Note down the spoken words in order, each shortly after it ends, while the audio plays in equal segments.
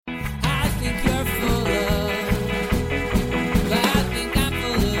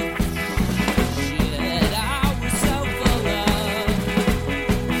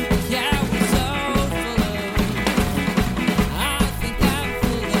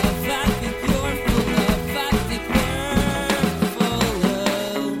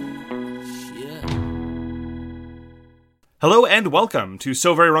Hello and welcome to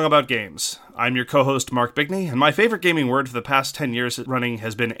So Very Wrong About Games. I'm your co-host Mark Bigney, and my favorite gaming word for the past 10 years running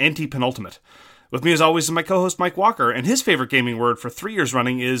has been anti-penultimate. With me as always is my co-host Mike Walker, and his favorite gaming word for 3 years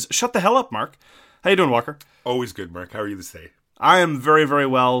running is shut the hell up, Mark. How you doing, Walker? Always good, Mark. How are you this day? I am very, very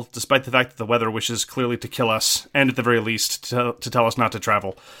well, despite the fact that the weather wishes clearly to kill us, and at the very least to tell us not to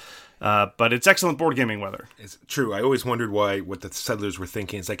travel. But it's excellent board gaming weather. It's true. I always wondered what the settlers were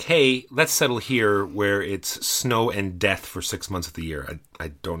thinking. It's like, hey, let's settle here where it's snow and death for 6 months of the year. I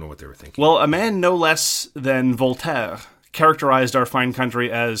don't know what they were thinking. Well, a man no less than Voltaire characterized our fine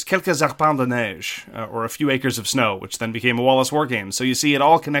country as quelques arpents de neige, or a few acres of snow, which then became a Wallace War Game. So you see, it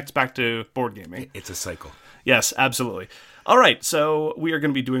all connects back to board gaming. It's a cycle. Yes, absolutely. All right, so we are going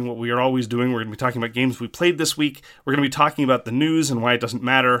to be doing what we are always doing. We're going to be talking about games we played this week. We're going to be talking about the news and why it doesn't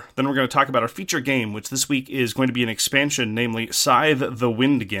matter. Then we're going to talk about our feature game, which this week is going to be an expansion, namely Scythe the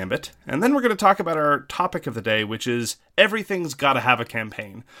Wind Gambit. And then we're going to talk about our topic of the day, which is everything's got to have a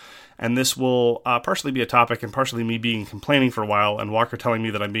campaign. And this will partially be a topic and partially me being complaining for a while and Walker telling me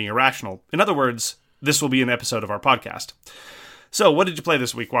that I'm being irrational. In other words, this will be an episode of our podcast. So what did you play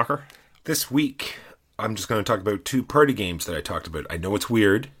this week, Walker? This week, I'm just going to talk about 2 party games that I talked about. I know it's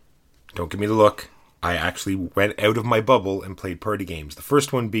weird. Don't give me the look. I actually went out of my bubble and played party games. The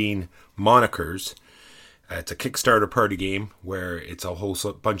first one being Monikers. It's a Kickstarter party game where it's a whole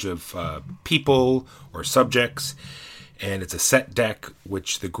bunch of people or subjects. And it's a set deck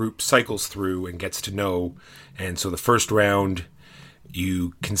which the group cycles through and gets to know. And so the first round,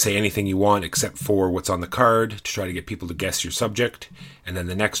 you can say anything you want except for what's on the card to try to get people to guess your subject. And then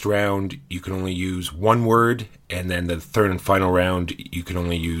the next round, you can only use one word. And then the third and final round, you can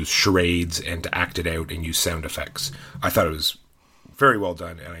only use charades and to act it out and use sound effects. I thought it was very well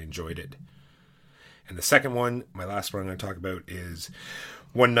done and I enjoyed it. And the second one, my last one I'm going to talk about, is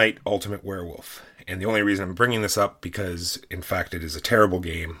One Night Ultimate Werewolf. And the only reason I'm bringing this up because, in fact, it is a terrible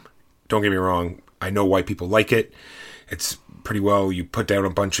game. Don't get me wrong. I know why people like it. It's pretty well, you put down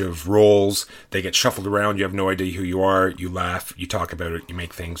a bunch of roles, they get shuffled around, you have no idea who you are, you laugh, you talk about it, you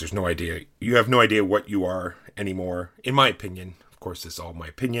make things, there's no idea. You have no idea what you are anymore, in my opinion. Of course, this is all my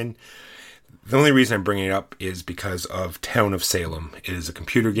opinion. The only reason I'm bringing it up is because of Town of Salem. It is a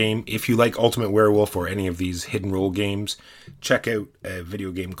computer game. If you like Ultimate Werewolf or any of these hidden role games, check out a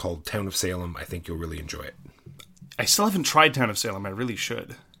video game called Town of Salem. I think you'll really enjoy it. I still haven't tried Town of Salem. I really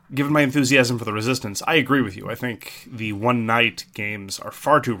should. Given my enthusiasm for the Resistance, I agree with you. I think the one-night games are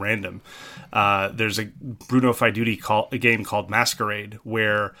far too random. There's a Bruno Faiduti a game called Masquerade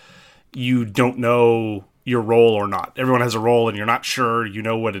where you don't know your role or not. Everyone has a role and you're not sure you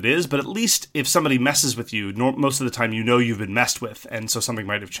know what it is, but at least if somebody messes with you, most of the time you know you've been messed with, and so something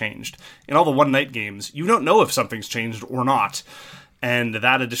might have changed. In all the one-night games, you don't know if something's changed or not, and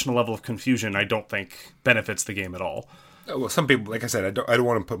that additional level of confusion I don't think benefits the game at all. Well, some people, like I said, I don't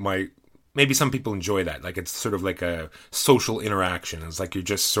want to put maybe some people enjoy that. Like, it's sort of like a social interaction. It's like you're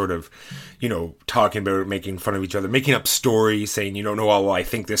just sort of, talking about it, making fun of each other, making up stories, saying, I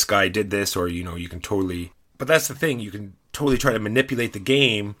think this guy did this, or, you can totally... But that's the thing, you can totally try to manipulate the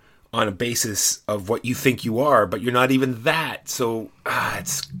game on a basis of what you think you are, but you're not even that. So,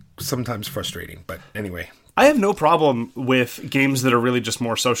 it's sometimes frustrating. But anyway... I have no problem with games that are really just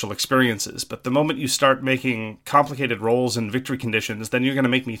more social experiences, but the moment you start making complicated roles and victory conditions, then you're going to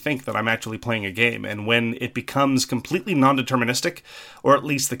make me think that I'm actually playing a game. And when it becomes completely non-deterministic, or at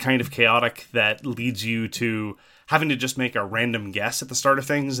least the kind of chaotic that leads you to having to just make a random guess at the start of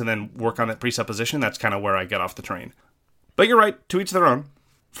things and then work on that presupposition, that's kind of where I get off the train. But you're right, to each their own.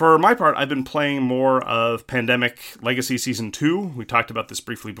 For my part, I've been playing more of Pandemic Legacy Season 2. We talked about this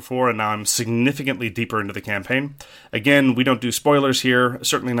briefly before, and now I'm significantly deeper into the campaign. Again, we don't do spoilers here,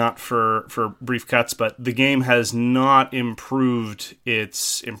 certainly not for brief cuts, but the game has not improved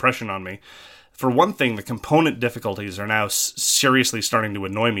its impression on me. For one thing, the component difficulties are now seriously starting to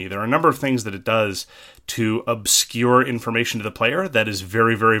annoy me. There are a number of things that it does to obscure information to the player that is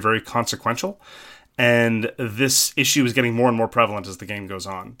very, very, very consequential. And this issue is getting more and more prevalent as the game goes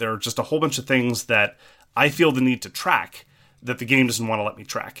on. There are just a whole bunch of things that I feel the need to track that the game doesn't want to let me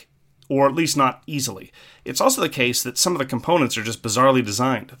track, or at least not easily. It's also the case that some of the components are just bizarrely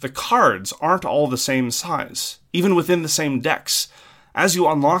designed. The cards aren't all the same size, even within the same decks. As you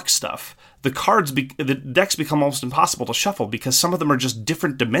unlock stuff, the decks become almost impossible to shuffle because some of them are just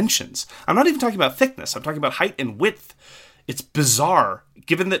different dimensions. I'm not even talking about thickness, I'm talking about height and width. It's bizarre,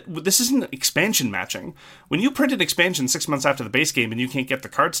 given that this isn't expansion matching. When you print an expansion 6 months after the base game and you can't get the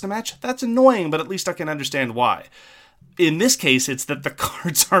cards to match, that's annoying, but at least I can understand why. In this case, it's that the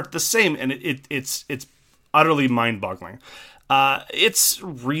cards aren't the same, and it's utterly mind-boggling. It's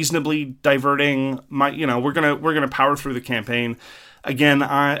reasonably diverting. We're gonna power through the campaign. Again,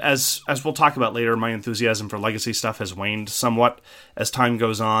 as we'll talk about later, my enthusiasm for legacy stuff has waned somewhat as time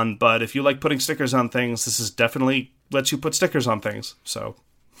goes on. But if you like putting stickers on things, this is definitely lets you put stickers on things. So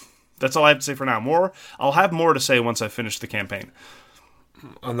that's all I have to say for now. I'll have more to say once I finish the campaign.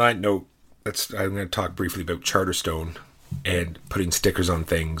 On that note, I'm going to talk briefly about Charterstone and putting stickers on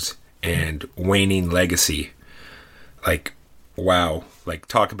things and waning legacy. Like, wow. Like,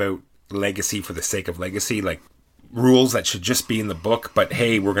 talk about legacy for the sake of legacy. Like, rules that should just be in the book, but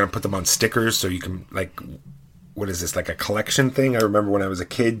hey, we're going to put them on stickers so you can, like, what is this, like a collection thing? I remember when I was a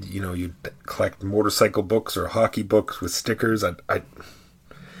kid, you'd collect motorcycle books or hockey books with stickers.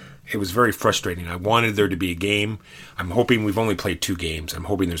 It was very frustrating. I wanted there to be a game. I'm hoping we've only played 2 games. I'm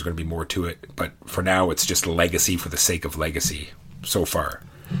hoping there's going to be more to it, but for now, it's just legacy for the sake of legacy so far.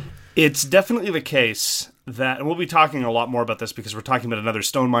 It's definitely the case that, and we'll be talking a lot more about this because we're talking about another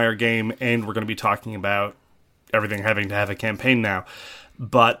Stonemaier game, and we're going to be talking about everything having to have a campaign now.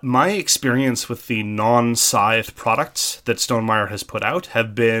 But my experience with the non-Scythe products that Stonemaier has put out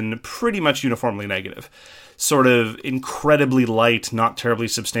have been pretty much uniformly negative. Sort of incredibly light, not terribly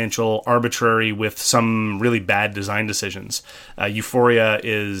substantial, arbitrary, with some really bad design decisions. Euphoria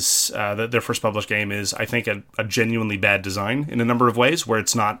is, their first published game is, I think, a genuinely bad design in a number of ways, where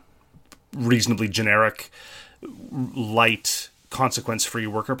it's not reasonably generic, light, consequence-free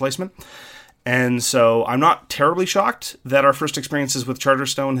worker placement. And so I'm not terribly shocked that our first experiences with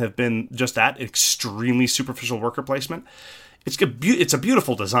Charterstone have been just that, extremely superficial worker placement. It's a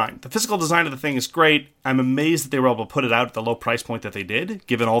beautiful design. The physical design of the thing is great. I'm amazed that they were able to put it out at the low price point that they did,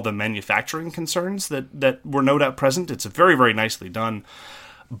 given all the manufacturing concerns that were no doubt present. It's very, very nicely done.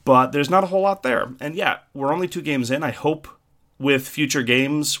 But there's not a whole lot there. And yeah, we're only 2 games in. I hope with future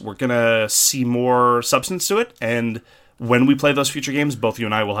games we're going to see more substance to it, and when we play those future games, both you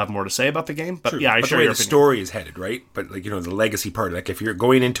and I will have more to say about the game. But True. yeah, I but share the way your the opinion. story is headed, right? But like, the legacy part, like if you're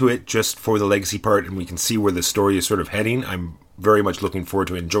going into it just for the legacy part and we can see where the story is sort of heading, I'm very much looking forward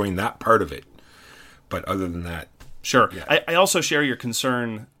to enjoying that part of it. But other than that, sure. Yeah. I also share your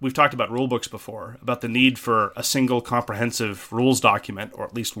concern. We've talked about rule books before, about the need for a single comprehensive rules document, or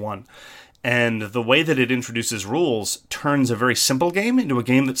at least one. And the way that it introduces rules turns a very simple game into a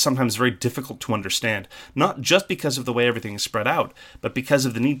game that's sometimes very difficult to understand. Not just because of the way everything is spread out, but because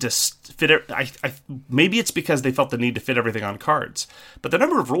of the need to fit it. Maybe it's because they felt the need to fit everything on cards. But the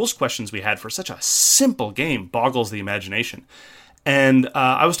number of rules questions we had for such a simple game boggles the imagination. And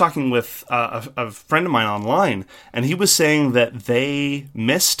I was talking with a friend of mine online, and he was saying that they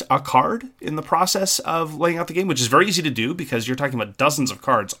missed a card in the process of laying out the game, which is very easy to do because you're talking about dozens of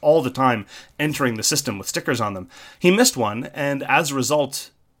cards all the time entering the system with stickers on them. He missed one, and as a result,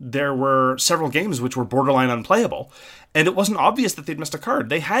 there were several games which were borderline unplayable. And it wasn't obvious that they'd missed a card.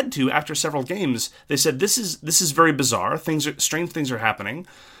 They had to, after several games, they said, this is very bizarre. Strange things are happening.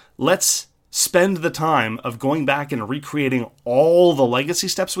 Let's spend the time of going back and recreating all the legacy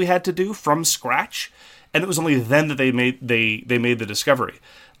steps we had to do from scratch, and it was only then that they made the discovery.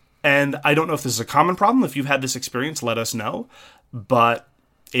 And I don't know if this is a common problem. If you've had this experience, let us know. But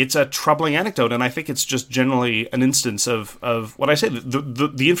it's a troubling anecdote, and I think it's just generally an instance of what I say.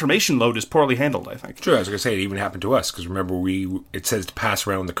 The information load is poorly handled, I think. Sure, I was going to say, it even happened to us, because remember, it says to pass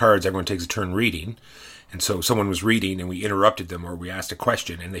around the cards, everyone takes a turn reading. And so someone was reading and we interrupted them, or we asked a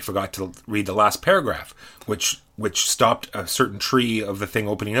question and they forgot to read the last paragraph, which stopped a certain tree of the thing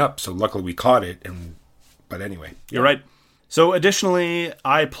opening up. So luckily we caught it. But anyway. You're right. So additionally,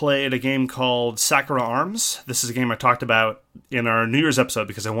 I played a game called Sakura Arms. This is a game I talked about in our New Year's episode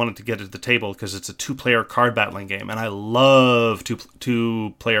because I wanted to get it to the table because it's a 2-player card battling game. And I love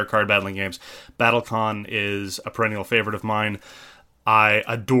two-player card battling games. BattleCon is a perennial favorite of mine. I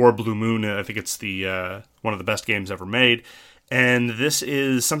adore Blue Moon. I think it's the one of the best games ever made. And this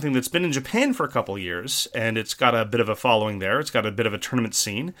is something that's been in Japan for a couple years, and it's got a bit of a following there. It's got a bit of a tournament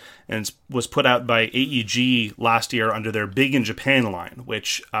scene, and it was put out by AEG last year under their Big in Japan line,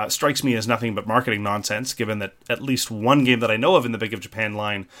 which strikes me as nothing but marketing nonsense, given that at least one game that I know of in the Big of Japan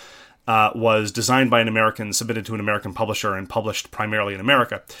line was designed by an American, submitted to an American publisher, and published primarily in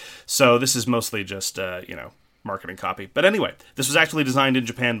America. So this is mostly just, marketing copy. But anyway, this was actually designed in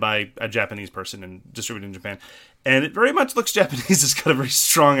Japan by a Japanese person and distributed in Japan. And it very much looks Japanese. It's got a very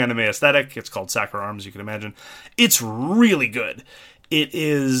strong anime aesthetic. It's called Sakura Arms, you can imagine. It's really good. It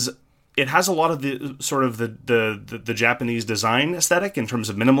has a lot of the sort of the Japanese design aesthetic in terms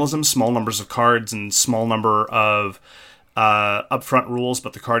of minimalism, small numbers of cards and small number of upfront rules,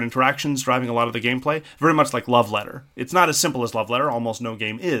 but the card interactions driving a lot of the gameplay. Very much like Love Letter. It's not as simple as Love Letter. Almost no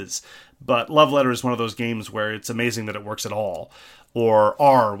game is. But Love Letter is one of those games where it's amazing that it works at all. Or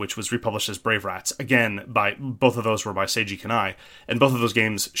R, which was republished as Brave Rats. Again, both of those were by Seiji Kanai. And both of those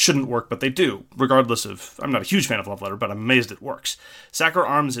games shouldn't work, but they do, regardless of... I'm not a huge fan of Love Letter, but I'm amazed it works. Sacker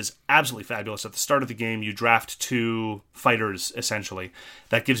Arms is absolutely fabulous. At the start of the game, you draft 2 fighters, essentially.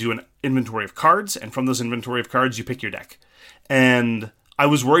 That gives you an inventory of cards, and from those inventory of cards, you pick your deck. And I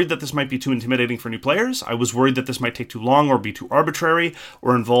was worried that this might be too intimidating for new players. I was worried that this might take too long or be too arbitrary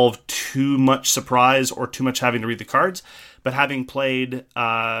or involve too much surprise or too much having to read the cards. But having played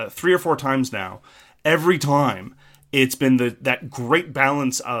 3 or 4 times now, every time it's been that great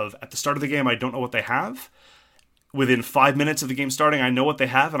balance of, at the start of the game, I don't know what they have. Within 5 minutes of the game starting, I know what they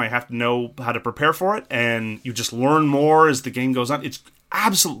have, and I have to know how to prepare for it. And you just learn more as the game goes on. It's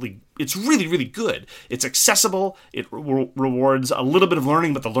really, really good. It's accessible. It rewards a little bit of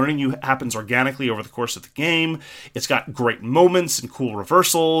learning, but the learning happens organically over the course of the game. It's got great moments and cool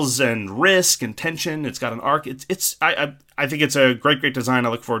reversals and risk and tension. It's got an arc. I think it's a great design. I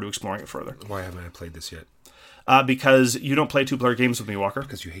look forward to exploring it further. Why haven't I played this yet? Because you don't play 2-player games with me, Walker.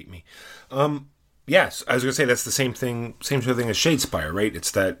 Because you hate me. Yes, I was going to say that's the same sort of thing as Shadespire, right?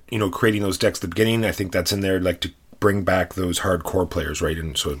 It's that, creating those decks at the beginning. I think that's in there, like, to bring back those hardcore players, right?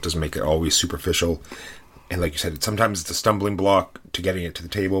 And so it doesn't make it always superficial. And like you said, sometimes it's a stumbling block to getting it to the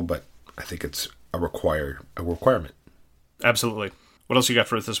table, but I think it's a requirement. Absolutely. What else you got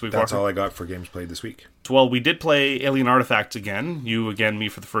for us this week, That's Walker? all I got for games played this week. Well, we did play Alien Artifacts again. You again, me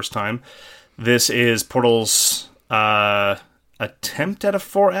for the first time. This is Portal's attempt at a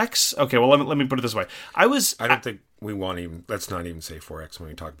 4X. Okay, well, let me put it this way. I don't think we want to even... Let's not even say 4X when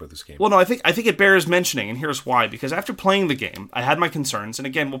we talk about this game. Well, no, I think it bears mentioning, and here's why. Because after playing the game, I had my concerns, and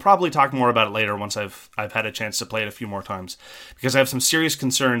again, we'll probably talk more about it later once I've had a chance to play it a few more times. Because I have some serious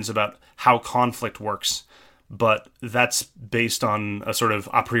concerns about how conflict works. But that's based on a sort of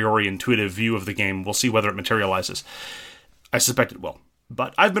a priori intuitive view of the game. We'll see whether it materializes. I suspect it will.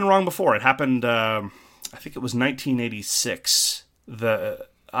 But I've been wrong before. It happened, I think it was 1986.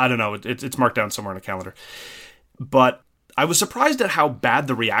 I don't know, it's marked down somewhere in a calendar. But I was surprised at how bad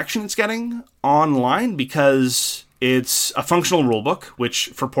the reaction it's getting online, because it's a functional rulebook, which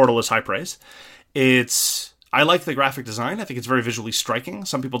for Portal is high praise. I like the graphic design. I think it's very visually striking.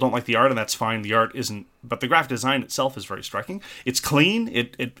 Some people don't like the art, and that's fine. The art isn't, but the graphic design itself is very striking. It's clean.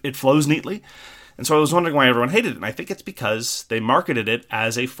 It flows neatly. And so I was wondering why everyone hated it, and I think it's because they marketed it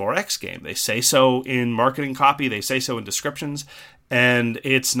as a 4X game. They say so in marketing copy, they say so in descriptions, and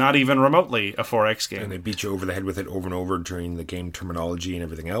it's not even remotely a 4X game. And they beat you over the head with it over and over during the game terminology and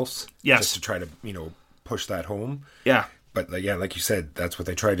everything else. Yes. Just to try to, push that home. Yeah. But like you said, that's what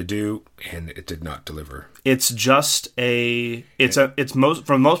they tried to do, and it did not deliver. It's just for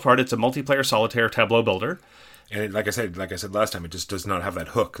the most part, it's a multiplayer solitaire tableau builder. And like I said last time, it just does not have that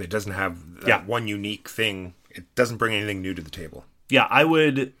hook. It doesn't have that one unique thing. It doesn't bring anything new to the table. Yeah, I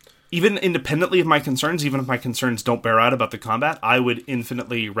would, even independently of my concerns, even if my concerns don't bear out about the combat, I would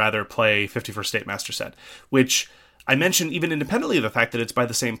infinitely rather play 51st State Master Set, which I mentioned even independently of the fact that it's by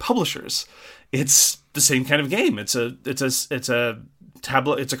the same publishers. It's the same kind of game. It's a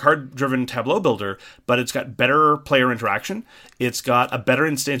card-driven tableau builder, but it's got better player interaction. It's got a better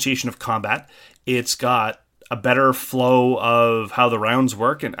instantiation of combat. It's got a better flow of how the rounds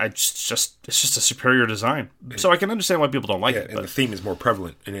work, and it's just a superior design. So I can understand why people don't like it. And the theme is more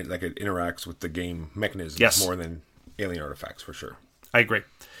prevalent, and it interacts with the game mechanisms more than Alien Artifacts, for sure. I agree.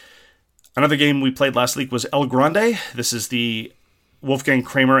 Another game we played last week was El Grande. This is the Wolfgang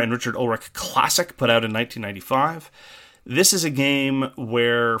Kramer and Richard Ulrich classic, put out in 1995. This is a game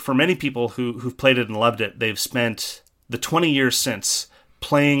where, for many people who've played it and loved it, they've spent the 20 years since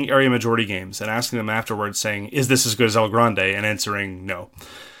playing area majority games and asking them afterwards, saying, is this as good as El Grande? And answering no.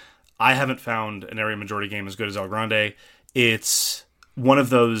 I haven't found an area majority game as good as El Grande. It's one of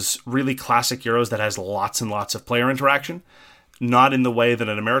those really classic Euros that has lots and lots of player interaction. Not in the way that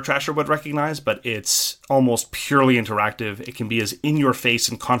an Ameritrasher would recognize, but it's almost purely interactive. It can be as in-your-face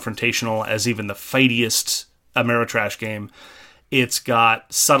and confrontational as even the fightiest Ameritrash game. It's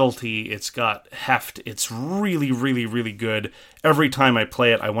got subtlety. It's got heft. It's really, really, really good. Every time I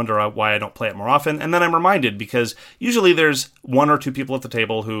play it, I wonder why I don't play it more often. And then I'm reminded, because usually there's one or two people at the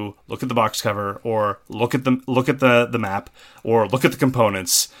table who look at the box cover, or look at the map, or look at the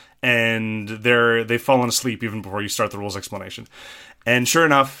components, and they've fallen asleep even before you start the rules explanation. And sure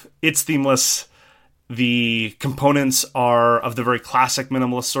enough, it's themeless. The components are of the very classic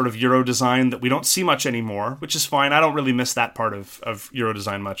minimalist sort of Euro design that we don't see much anymore, which is fine. I don't really miss that part of Euro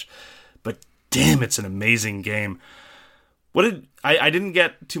design much. But damn, it's an amazing game. I didn't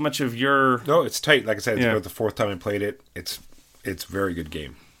get too much of your... No, it's tight. Like I said, it's about the fourth time I played it. It's a very good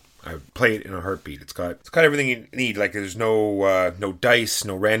game. I play it in a heartbeat. It's got everything you need. Like there's no dice,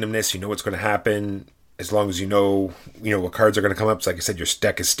 no randomness. You know what's going to happen as long as you know what cards are going to come up. So like I said, your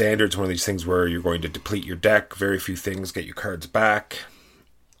deck is standard. It's one of these things where you're going to deplete your deck. Very few things get your cards back.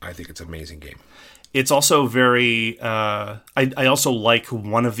 I think it's an amazing game. It's also very... I also like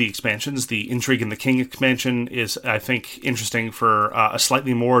one of the expansions. The Intrigue and the King expansion is, I think, interesting for a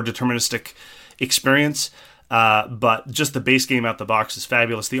slightly more deterministic experience. But just the base game out the box is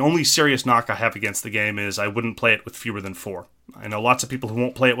fabulous. The only serious knock I have against the game is I wouldn't play it with fewer than 4. I know lots of people who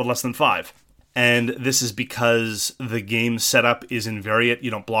won't play it with less than 5. And this is because the game setup is invariant.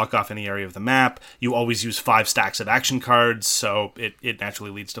 You don't block off any area of the map. You always use 5 stacks of action cards, so it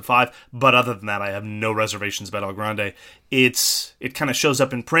naturally leads to 5. But other than that, I have no reservations about El Grande. It kind of shows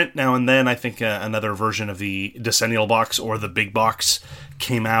up in print now and then. I think another version of the Decennial box or the big box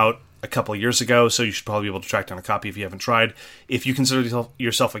came out a couple of years ago, so you should probably be able to track down a copy if you haven't tried. If you consider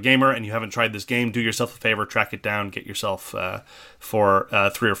yourself a gamer and you haven't tried this game, do yourself a favor, track it down, get yourself 3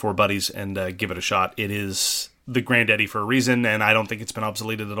 or 4 buddies, and give it a shot. It is the granddaddy for a reason, and I don't think it's been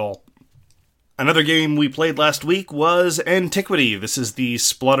obsoleted at all. Another game we played last week was Antiquity. This is the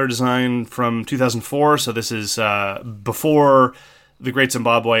Splotter design from 2004, so this is before The Great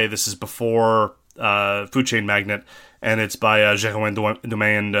Zimbabwe, this is before Food Chain Magnate, and it's by Jérôme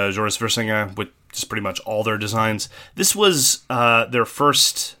Dumais and Joris Versinger, with just pretty much all their designs. This was their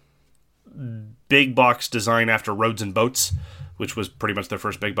first big box design after Roads and Boats, which was pretty much their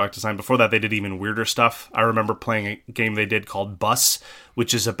first big box design. Before that, they did even weirder stuff. I remember playing a game they did called Bus,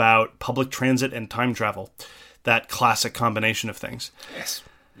 which is about public transit and time travel. That classic combination of things. Yes.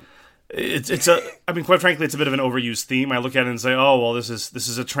 Quite frankly, it's a bit of an overused theme. I look at it and say, oh, well, this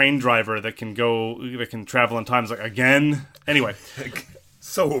is a train driver that can travel in time. It's like, again? Anyway.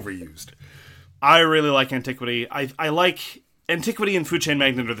 So overused. I really like Antiquity. I like Antiquity and Food Chain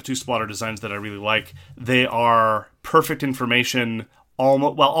Magnate are the 2 Splotter designs that I really like. They are perfect information.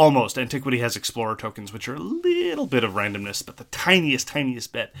 Almost. Antiquity has Explorer tokens, which are a little bit of randomness, but the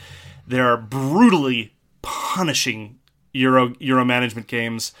tiniest bit. They're brutally punishing Euro management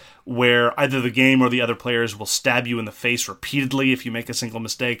games where either the game or the other players will stab you in the face repeatedly if you make a single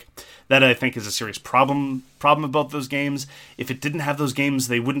mistake. That, I think, is a serious problem about those games. If it didn't have those games,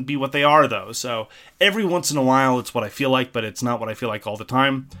 they wouldn't be what they are, though. So every once in a while, it's what I feel like, but it's not what I feel like all the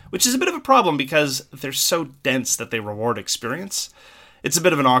time, which is a bit of a problem because they're so dense that they reward experience. It's a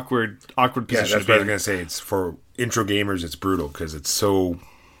bit of an awkward position. Yeah, that's what I was going to say. It's for intro gamers, it's brutal because it's so,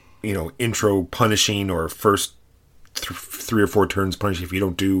 intro punishing or first 3 or 4 turns punishing. If you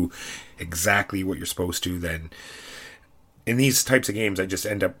don't do exactly what you're supposed to, then in these types of games, I just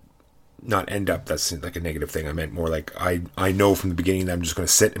that's like a negative thing. I meant more like I know from the beginning that I'm just going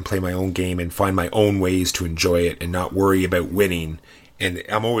to sit and play my own game and find my own ways to enjoy it and not worry about winning. And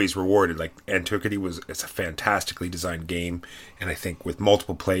I'm always rewarded. Like Antiquity it's a fantastically designed game, and I think with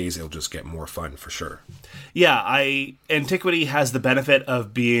multiple plays, it'll just get more fun for sure. Yeah, Antiquity has the benefit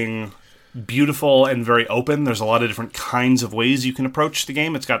of being beautiful and very open. There's a lot of different kinds of ways you can approach the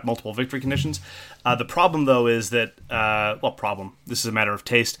game. It's got multiple victory conditions. The problem, though, is that, this is a matter of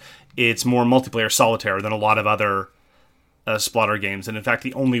taste, it's more multiplayer solitaire than a lot of other Splotter games. And in fact,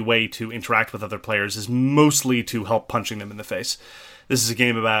 the only way to interact with other players is mostly to help punching them in the face. This is a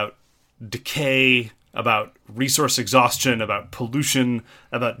game about decay, about resource exhaustion, about pollution,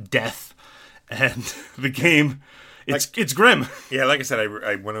 about death. And the game... It's grim. Yeah, like I said,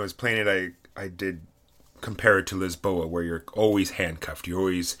 I when I was playing it, I did compare it to Lisboa, where you're always handcuffed. You're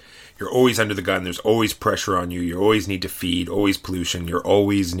always under the gun. There's always pressure on you. You always need to feed. Always pollution. You're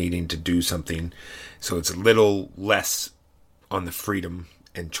always needing to do something. So it's a little less on the freedom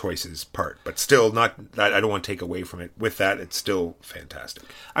and choices part, but still not. I don't want to take away from it. With that, it's still fantastic.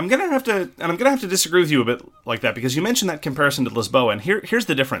 I'm gonna have to disagree with you a bit like that because you mentioned that comparison to Lisboa, and here's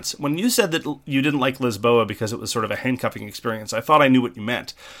the difference. When you said that you didn't like Lisboa because it was sort of a handcuffing experience, I thought I knew what you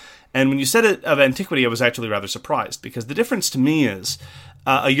meant. And when you said it of Antiquity, I was actually rather surprised because the difference to me is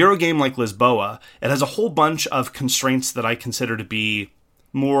a Euro game like Lisboa. It has a whole bunch of constraints that I consider to be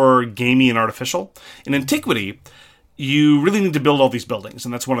more gamey and artificial. In Antiquity, you really need to build all these buildings,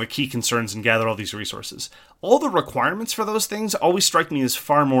 and that's one of the key concerns, and gather all these resources. All the requirements for those things always strike me as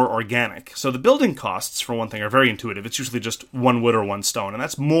far more organic. So the building costs, for one thing, are very intuitive. It's usually just 1 wood or 1 stone, and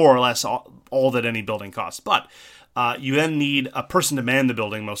that's more or less all that any building costs. But you then need a person to man the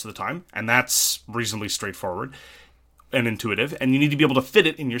building most of the time, and that's reasonably straightforward. and intuitive, and you need to be able to fit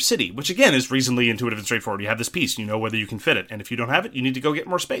it in your city, which again is reasonably intuitive and straightforward. You have this piece, you know whether you can fit it, and if you don't have it, you need to go get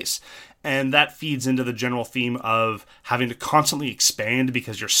more space. And that feeds into the general theme of having to constantly expand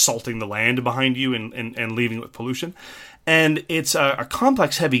because you're salting the land behind you and leaving it with pollution. And it's a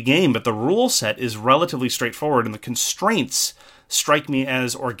complex, heavy game, but the rule set is relatively straightforward, and the constraints strike me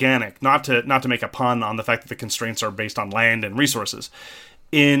as organic, not to make a pun on the fact that the constraints are based on land and resources.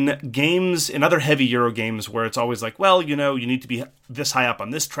 In games, in other heavy Euro games where it's always like, well, you need to be this high up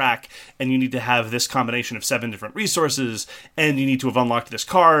on this track, and you need to have this combination of 7 different resources, and you need to have unlocked this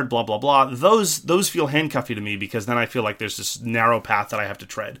card, blah, blah, blah. Those feel handcuffy to me, because then I feel like there's this narrow path that I have to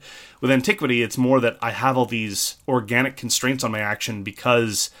tread. With Antiquity, it's more that I have all these organic constraints on my action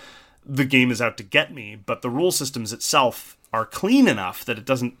because the game is out to get me, but the rule systems itself are clean enough that it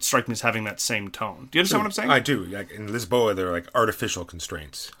doesn't strike me as having that same tone. Do you understand what I'm saying? I do. Like in Lisboa, they're like artificial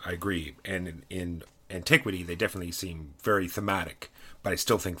constraints. I agree. And in Antiquity, they definitely seem very thematic, but I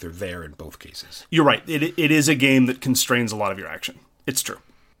still think they're there in both cases. You're right. It is a game that constrains a lot of your action. It's true.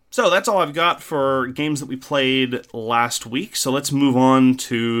 So that's all I've got for games that we played last week. So let's move on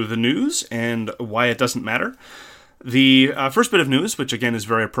to the news and why it doesn't matter. The first bit of news, which again is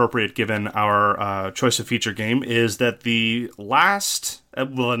very appropriate given our choice of feature game, is that the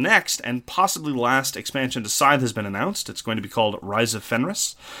next and possibly last expansion to Scythe has been announced. It's going to be called Rise of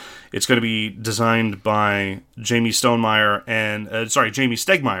Fenris. It's going to be designed by Jamie Stegmaier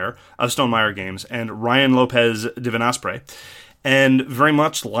of Stonemaier Games and Ryan Lopez de Venaspre. And very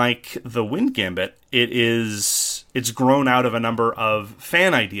much like the Wind Gambit, it's grown out of a number of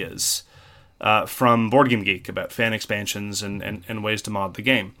fan ideas from Board Game Geek about fan expansions and ways to mod the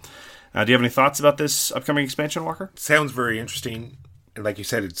game. Do you have any thoughts about this upcoming expansion, Walker? Sounds very interesting. And like you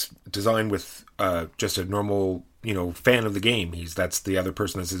said, it's designed with just a normal, fan of the game. That's the other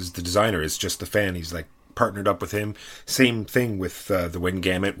person that is the designer. Is just the fan. He's like partnered up with him. Same thing with the Wind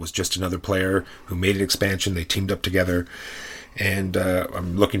Gambit. Was just another player who made an expansion. They teamed up together, and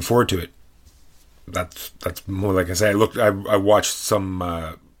I'm looking forward to it. That's more like I said. I watched some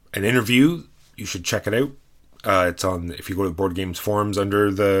an interview. You should check it out. It's on, if you go to the Board Games forums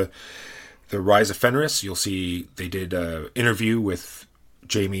under the Rise of Fenris, you'll see they did an interview with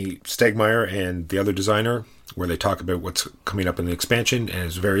Jamie Stegmaier and the other designer where they talk about what's coming up in the expansion, and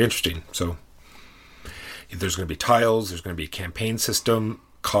it's very interesting. So there's going to be tiles, there's going to be a campaign system,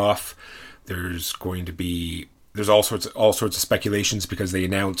 there's all sorts of speculations because they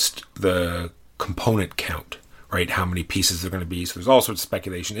announced the component count. Right, how many pieces they're going to be. So there's all sorts of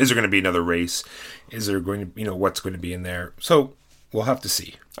speculation. Is there going to be another race? Is there going to, what's going to be in there? So we'll have to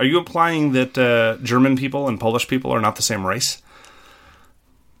see. Are you implying that German people and Polish people are not the same race?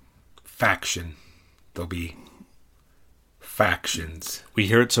 Faction. There'll be factions. We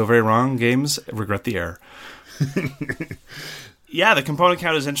hear it so very wrong, games. Regret the error. Yeah, the component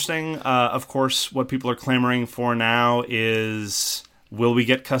count is interesting. Of course, what people are clamoring for now is... will we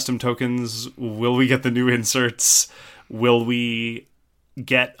get custom tokens? Will we get the new inserts? Will we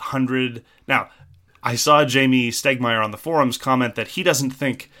get 100? Now, I saw Jamie Stegmaier on the forums comment that he doesn't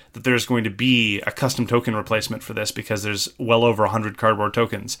think that there's going to be a custom token replacement for this because there's well over 100 cardboard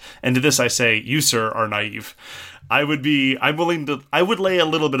tokens. And to this I say, you, sir, are naive. I would lay a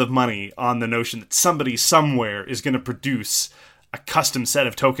little bit of money on the notion that somebody somewhere is going to produce a custom set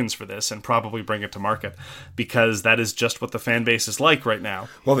of tokens for this and probably bring it to market, because that is just what the fan base is like right now.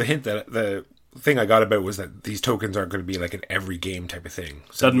 Well, the thing I got about was that these tokens aren't going to be like an every game type of thing.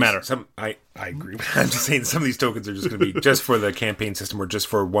 Doesn't matter. I agree. I'm just saying some of these tokens are just going to be just for the campaign system or just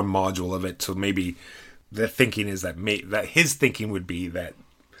for one module of it. So maybe the thinking is that his thinking would be that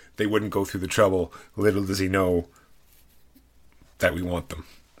they wouldn't go through the trouble. Little does he know that we want them.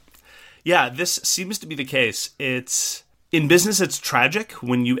 Yeah, this seems to be the case. In business, it's tragic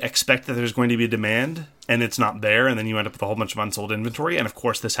when you expect that there's going to be a demand and it's not there, and then you end up with a whole bunch of unsold inventory. And of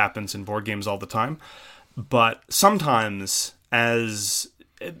course, this happens in board games all the time. But sometimes, as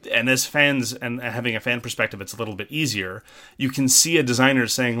fans and having a fan perspective, it's a little bit easier. You can see a designer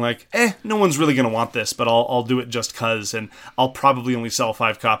saying like, no one's really going to want this, but I'll do it just cause, and I'll probably only sell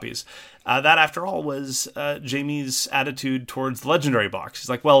 5 copies. That, after all, was Jamie's attitude towards the Legendary box. He's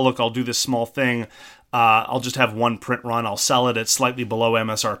like, well, look, I'll do this small thing. I'll just have one print run. I'll sell it at slightly below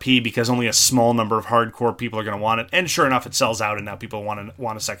MSRP because only a small number of hardcore people are going to want it. And sure enough, it sells out, and now people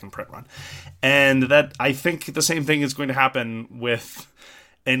want a second print run. And that, I think the same thing is going to happen with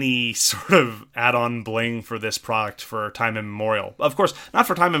any sort of add-on bling for this product for Time Immemorial. Of course, not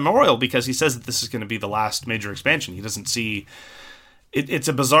for Time Immemorial, because he says that this is going to be the last major expansion. He doesn't see... It's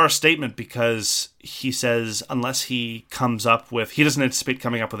a bizarre statement because he says unless he comes up with... He doesn't anticipate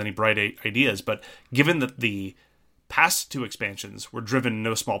coming up with any bright ideas, but given that the past 2 expansions were driven in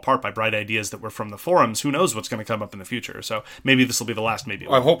no small part by bright ideas that were from the forums. Who knows what's going to come up in the future? So maybe this will be the last, maybe it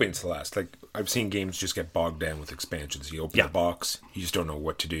won't. I'm hoping it's the last. Like, I've seen games just get bogged down with expansions. You open the box, you just don't know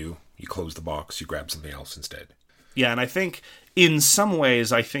what to do. You close the box, you grab something else instead. Yeah, and I think in some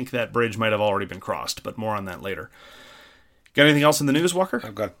ways, I think that bridge might have already been crossed, but more on that later. Got anything else in the news, Walker?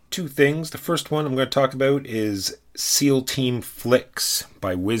 I've got 2 things. The first one I'm going to talk about is SEAL Team Flicks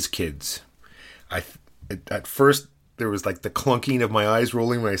by WizKids. At first, there was like the clunking of my eyes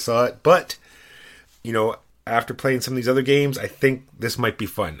rolling when I saw it, but, you know, after playing some of these other games, I think this might be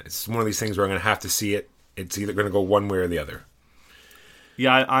fun. It's one of these things where I'm going to have to see it. It's either going to go one way or the other.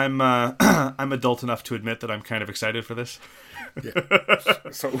 Yeah, I'm adult enough to admit that I'm kind of excited for this. Yeah.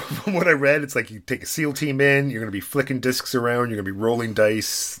 So from what I read, it's like you take a SEAL team in, you're going to be flicking discs around, you're going to be rolling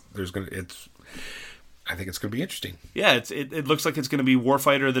dice. I think it's going to be interesting. Yeah, it looks like it's going to be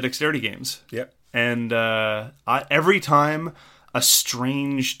Warfighter the Dexterity games. Yep. And every time a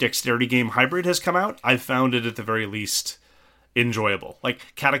strange dexterity game hybrid has come out, I've found it at the very least enjoyable.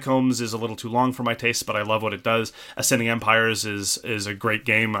 Like Catacombs is a little too long for my taste, but I love what it does. Ascending Empires is a great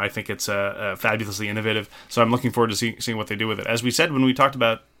game. I think it's fabulously innovative. So I'm looking forward to seeing what they do with it. As we said when we talked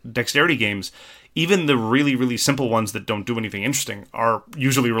about dexterity games, even the really, really simple ones that don't do anything interesting are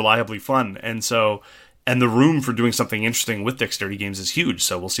usually reliably fun. And the room for doing something interesting with dexterity games is huge,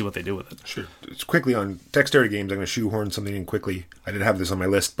 so we'll see what they do with it. Sure. It's quickly on dexterity games, I'm going to shoehorn something in quickly. I didn't have this on my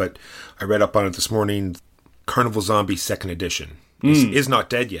list, but I read up on it this morning. Carnival Zombie 2nd Edition is not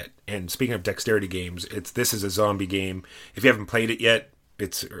dead yet. And speaking of dexterity games, this is a zombie game. If you haven't played it yet,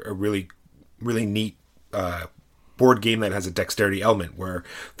 it's a really, really neat board game that has a dexterity element where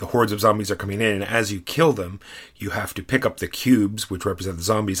the hordes of zombies are coming in, and as you kill them, you have to pick up the cubes, which represent the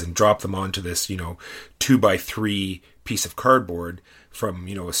zombies, and drop them onto this, 2x3 piece of cardboard from,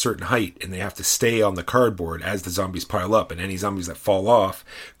 a certain height, and they have to stay on the cardboard as the zombies pile up, and any zombies that fall off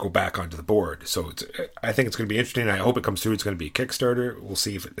go back onto the board. So I think it's going to be interesting. I hope it comes through. It's going to be a Kickstarter. We'll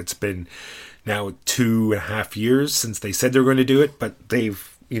see if it's been now 2.5 years since they said they were going to do it, but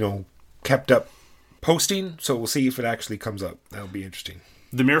they've, kept up posting, so we'll see if it actually comes up. That'll be interesting.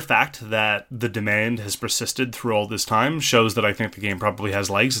 The mere fact that the demand has persisted through all this time shows that I think the game probably has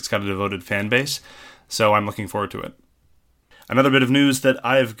legs. It's got a devoted fan base, so I'm looking forward to it. Another bit of news that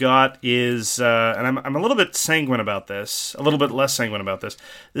I've got is, and I'm a little bit sanguine about this, a little bit less sanguine about this.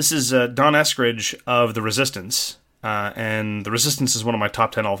 This is Don Eskridge of The Resistance, and The Resistance is one of my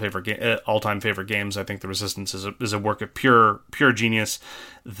top 10 all-time favorite games. I think The Resistance is a work of pure genius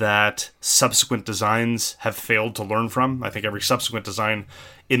that subsequent designs have failed to learn from. I think every subsequent design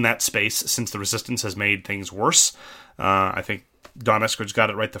in that space since The Resistance has made things worse. I think Don Eskridge got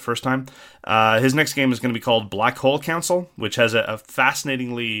it right the first time. His next game is going to be called Black Hole Council, which has a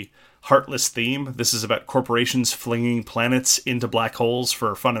fascinatingly heartless theme. This is about corporations flinging planets into black holes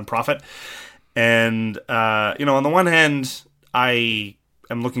for fun and profit. And, on the one hand, I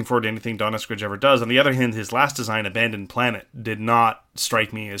am looking forward to anything Don Eskridge ever does. On the other hand, his last design, Abandoned Planet, did not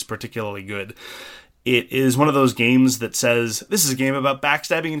strike me as particularly good. It is one of those games that says, this is a game about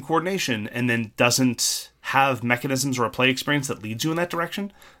backstabbing and coordination, and then doesn't have mechanisms or a play experience that leads you in that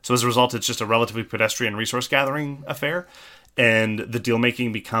direction. So as a result, it's just a relatively pedestrian resource gathering affair. And the deal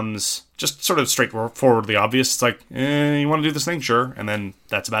making becomes just sort of straightforwardly obvious. It's like, you want to do this thing? Sure. And then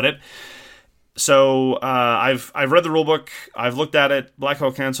that's about it. So I've read the rulebook. I've looked at it. Black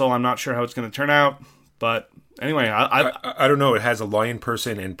Hole Council. I'm not sure how it's going to turn out. But anyway, I don't know. It has a lion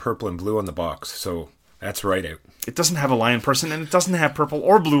person and purple and blue on the box. So that's right out. It doesn't have a lion person, and it doesn't have purple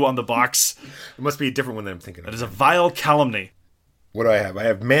or blue on the box. It must be a different one that I'm thinking of. That is a vile calumny. What do I have? I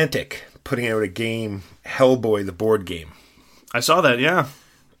have Mantic putting out a game, Hellboy, the board game. I saw that, yeah.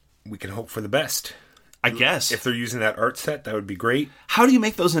 We can hope for the best. I guess. If they're using that art set, that would be great. How do you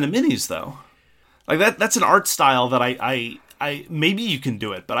make those into minis, though? Like, that's an art style that I maybe you can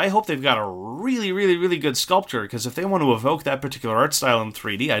do it, but I hope they've got a really, really, really good sculptor, because if they want to evoke that particular art style in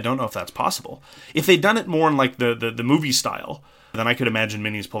 3D, I don't know if that's possible. If they'd done it more in like the movie style, then I could imagine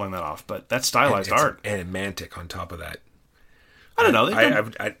minis pulling that off, but that's stylized art. And a Mantic on top of that. I don't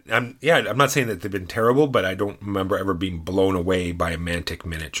know. I'm not saying that they've been terrible, but I don't remember ever being blown away by a Mantic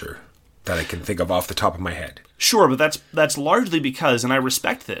miniature that I can think of off the top of my head. Sure, but that's largely because, and I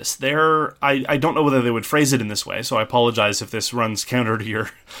respect this, I don't know whether they would phrase it in this way, so I apologize if this runs counter to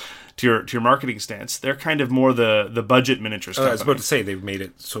your marketing stance. They're kind of more the budget miniatures company. I was about to say they've made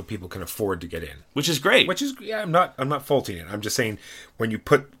it so people can afford to get in. Which is great. I'm not faulting it. I'm just saying when you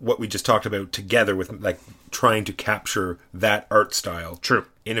put what we just talked about together with like trying to capture that art style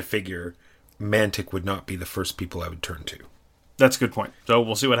in a figure, Mantic would not be the first people I would turn to. That's a good point. So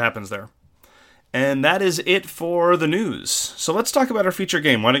we'll see what happens there. And that is it for the news. So let's talk about our feature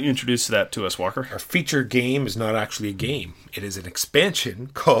game. Why don't you introduce that to us, Walker? Our feature game is not actually a game. It is an expansion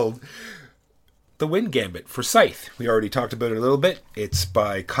called The Wind Gambit for Scythe. We already talked about it a little bit. It's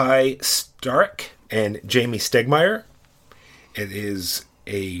by Kai Starek and Jamie Stegmaier. It is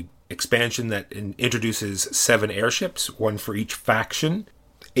a expansion that introduces 7 airships, 1 for each faction,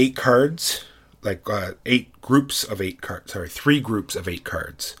 8 cards, 3 groups of 8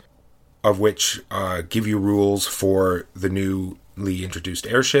 cards, of which give you rules for the newly introduced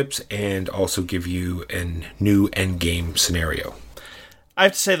airships and also give you a new endgame scenario. I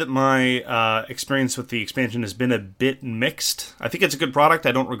have to say that my experience with the expansion has been a bit mixed. I think it's a good product.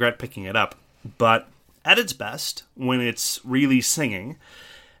 I don't regret picking it up. But at its best, when it's really singing,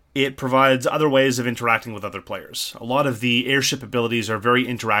 it provides other ways of interacting with other players. A lot of the airship abilities are very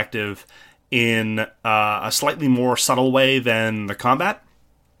interactive in a slightly more subtle way than the combat.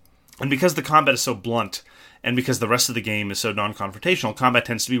 And because the combat is so blunt, and because the rest of the game is so non-confrontational, combat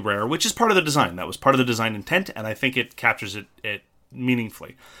tends to be rare, which is part of the design. That was part of the design intent, and I think it captures it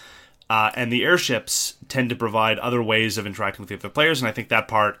meaningfully. And the airships tend to provide other ways of interacting with the other players, and I think that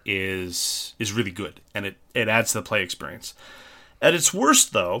part is really good, and it adds to the play experience. At its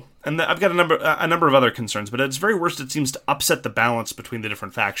worst, though, and I've got a number of other concerns, but at its very worst, it seems to upset the balance between the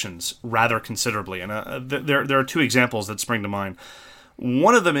different factions rather considerably. And there are 2 examples that spring to mind.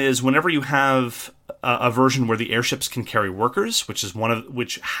 One of them is whenever you have a version where the airships can carry workers, which is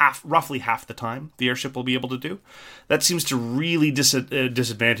roughly half the time the airship will be able to do. That seems to really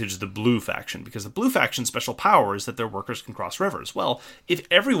disadvantage the blue faction, because the blue faction's special power is that their workers can cross rivers. Well, if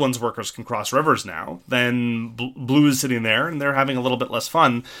everyone's workers can cross rivers now, then blue is sitting there and they're having a little bit less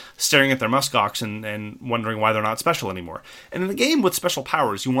fun staring at their muskox and wondering why they're not special anymore. And in a game with special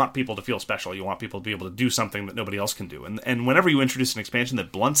powers, you want people to feel special. You want people to be able to do something that nobody else can do. And whenever you introduce an expansion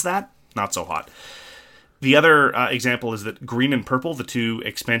that blunts that, not so hot. The other example is that green and purple, the 2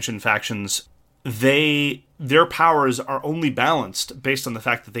 expansion factions, their powers are only balanced based on the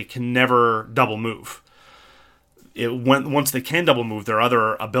fact that they can never double move. Once they can double move, their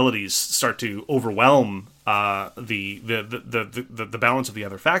other abilities start to overwhelm the balance of the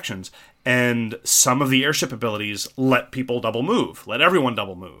other factions, and some of the airship abilities let people double move, let everyone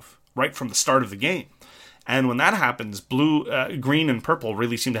double move right from the start of the game. And when that happens, green and purple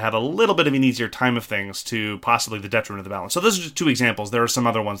really seem to have a little bit of an easier time of things, to possibly the detriment of the balance. So those are just 2 examples. There are some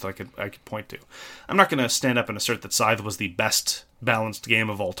other ones that I could point to. I'm not going to stand up and assert that Scythe was the best balanced game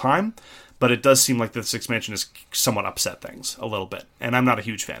of all time, but it does seem like this expansion has somewhat upset things a little bit, and I'm not a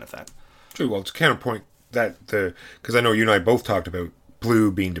huge fan of that. True. Well, to counterpoint that, because I know you and I both talked about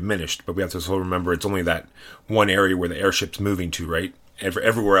blue being diminished, but we have to also remember it's only that one area where the airship's moving to, right?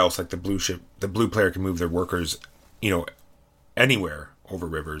 Everywhere else, like the blue player can move their workers, anywhere over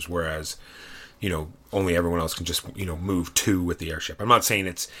rivers, whereas, only everyone else can just, move 2 with the airship. I'm not saying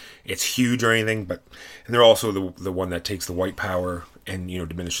it's huge or anything, and they're also the one that takes the white power and,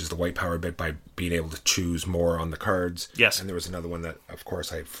 diminishes the white power a bit by being able to choose more on the cards. Yes. And there was another one that, of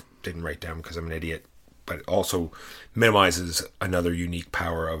course, I didn't write down because I'm an idiot, but it also minimizes another unique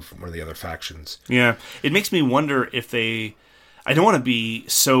power of one of the other factions. Yeah. It makes me wonder if I don't want to be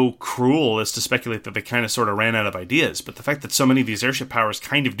so cruel as to speculate that they kind of sort of ran out of ideas, but the fact that so many of these airship powers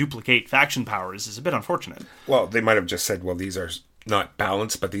kind of duplicate faction powers is a bit unfortunate. Well, they might have just said, well, these are not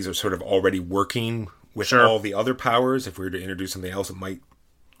balanced, but these are sort of already working with Sure. all the other powers. If we were to introduce something else, it might,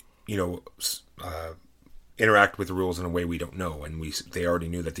 interact with the rules in a way we don't know, and they already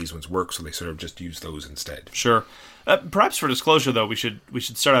knew that these ones work, so they sort of just used those instead. Sure. Perhaps for disclosure, though, we should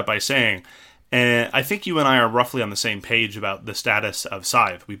start out by saying, I think you and I are roughly on the same page about the status of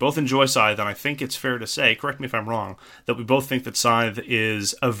Scythe. We both enjoy Scythe, and I think it's fair to say, correct me if I'm wrong, that we both think that Scythe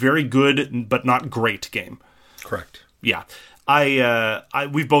is a very good but not great game. Correct. Yeah.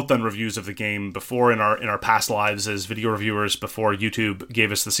 We've both done reviews of the game before in our past lives as video reviewers before YouTube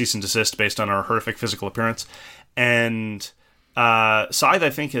gave us the cease and desist based on our horrific physical appearance. And Scythe, I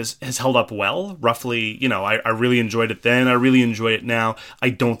think, has held up well. Roughly, I really enjoyed it then. I really enjoy it now. I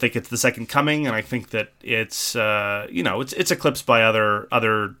don't think it's the second coming, and I think that it's eclipsed by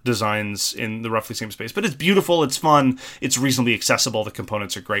other designs in the roughly same space. But it's beautiful. It's fun. It's reasonably accessible. The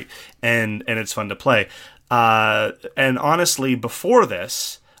components are great, and it's fun to play. And honestly, before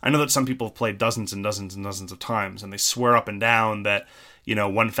this, I know that some people have played dozens and dozens and dozens of times, and they swear up and down that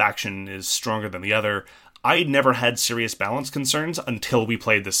one faction is stronger than the other. I never had serious balance concerns until we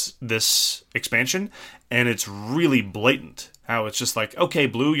played this expansion, and it's really blatant how it's just like, okay,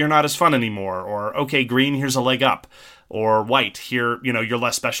 blue, you're not as fun anymore, or okay, green, here's a leg up, or white, here, you're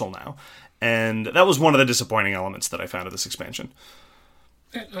less special now. And that was one of the disappointing elements that I found of this expansion.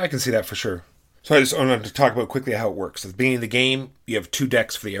 I can see that for sure. So I just wanted to talk about quickly how it works. At the beginning of the game, you have 2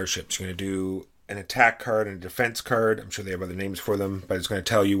 decks for the airships. You're going to do an attack card and a defense card. I'm sure they have other names for them, but it's going to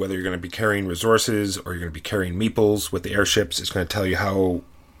tell you whether you're going to be carrying resources or you're going to be carrying meeples with the airships. It's going to tell you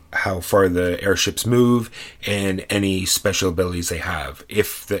how far the airships move and any special abilities they have.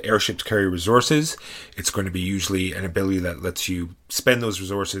 If the airships carry resources, it's going to be usually an ability that lets you spend those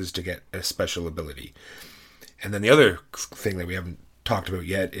resources to get a special ability. And then the other thing that we haven't talked about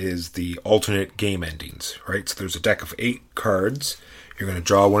yet is the alternate game endings, right? So there's a deck of 8 cards. You're going to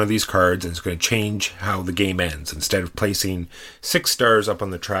draw one of these cards and it's going to change how the game ends. Instead of placing 6 stars up on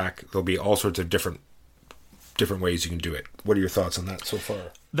the track, there'll be all sorts of different ways you can do it. What are your thoughts on that so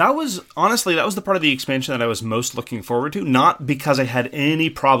far? That was the part of the expansion that I was most looking forward to, not because I had any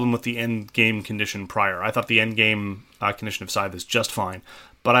problem with the end game condition prior. I thought the end game condition of Scythe is just fine,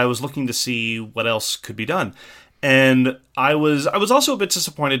 but I was looking to see what else could be done. And I was also a bit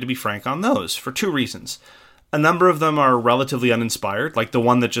disappointed, to be frank, on those for 2 reasons. A number of them are relatively uninspired, like the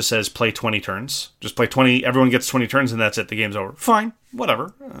one that just says play 20 turns. Just play 20, everyone gets 20 turns and that's it, the game's over. Fine,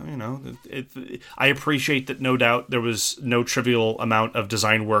 whatever. I appreciate that, no doubt, there was no trivial amount of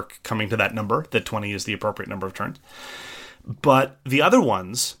design work coming to that number, that 20 is the appropriate number of turns. But the other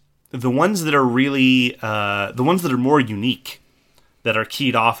ones, the ones that are really, the ones that are more unique, that are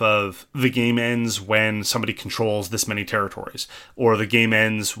keyed off of the game ends when somebody controls this many territories, or the game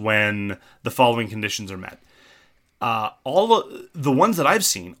ends when the following conditions are met. All of the ones that I've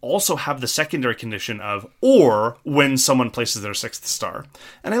seen also have the secondary condition of, or when someone places their 6th star.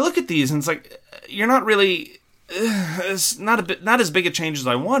 And I look at these and it's like, you're not really, it's not as big a change as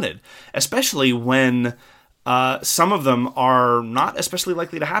I wanted, especially when some of them are not especially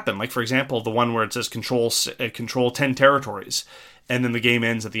likely to happen. Like, for example, the one where it says control 10 territories, and then the game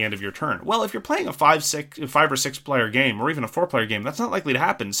ends at the end of your turn. Well, if you're playing a 5 or 6 player game, or even a 4 player game, that's not likely to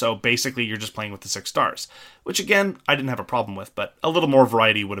happen. So basically, you're just playing with the 6 stars, which again, I didn't have a problem with. But a little more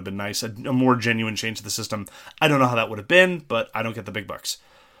variety would have been nice. A more genuine change to the system. I don't know how that would have been, but I don't get the big bucks.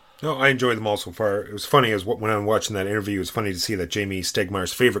 No, I enjoyed them all so far. It was funny when I'm watching that interview. It was funny to see that Jamie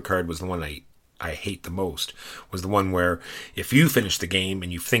Stegmaier's favorite card was the one I hate the most. Was the one where if you finish the game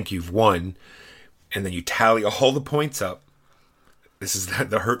and you think you've won, and then you tally all the points up. This is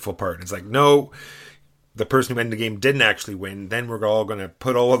the hurtful part. It's like, no, the person who ended the game didn't actually win. Then we're all going to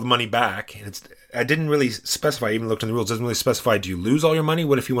put all of the money back. And I didn't really specify, I even looked in the rules, it doesn't really specify, do you lose all your money?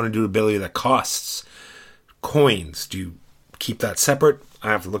 What if you want to do an ability that costs coins? Do you keep that separate? I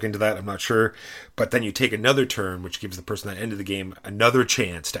have to look into that. I'm not sure. But then you take another turn, which gives the person that ended the game another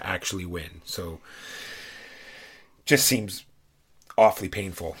chance to actually win. So, just seems awfully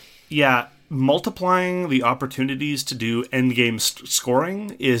painful. Yeah. Multiplying the opportunities to do endgame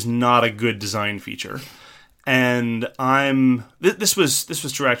scoring is not a good design feature. And this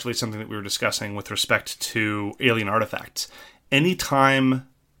was true, actually, something that we were discussing with respect to Alien Artifacts. Anytime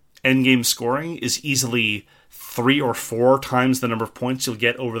endgame scoring is easily 3 or 4 times the number of points you'll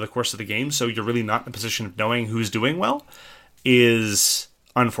get over the course of the game, so you're really not in a position of knowing who's doing well, is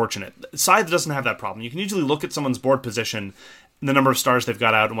unfortunate. Scythe doesn't have that problem. You can usually look at someone's board position, the number of stars they've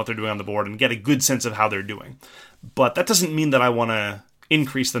got out and what they're doing on the board, and get a good sense of how they're doing. But that doesn't mean that I want to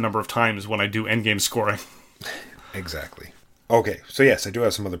increase the number of times when I do endgame scoring. Exactly. Okay, so yes, I do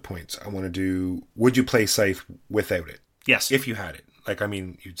have some other points. I want to do, would you play Scythe without it? Yes. If you had it. Like, I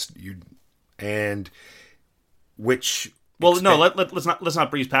mean, you'd and which... Well, no, let's not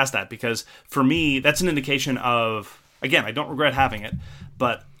breeze past that, because for me, that's an indication of, again, I don't regret having it,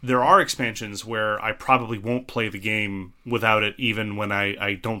 but there are expansions where I probably won't play the game without it, even when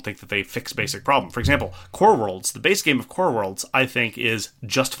I don't think that they fix basic problem. For example, Core Worlds, the base game of Core Worlds, I think is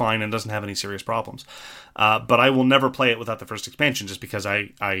just fine and doesn't have any serious problems. But I will never play it without the first expansion, just because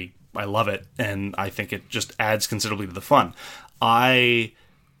I love it, and I think it just adds considerably to the fun. I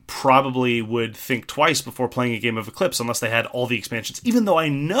probably would think twice before playing a game of Eclipse unless they had all the expansions, even though I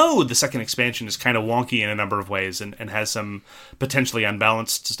know the second expansion is kind of wonky in a number of ways and has some potentially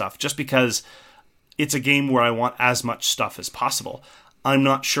unbalanced stuff, just because it's a game where I want as much stuff as possible. I'm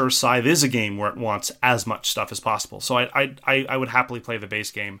not sure Scythe is a game where it wants as much stuff as possible, so I would happily play the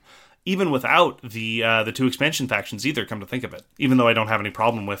base game even without the 2 expansion factions either, come to think of it, even though I don't have any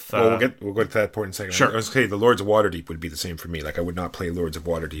problem with... Well, we'll go to that point in a second. Sure. I was going to say, the Lords of Waterdeep would be the same for me. Like, I would not play Lords of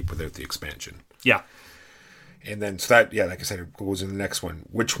Waterdeep without the expansion. Yeah. And then, so that, yeah, like I said, it goes in the next one.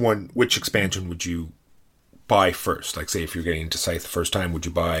 Which expansion would you buy first? Like, say, if you're getting into Scythe the first time, would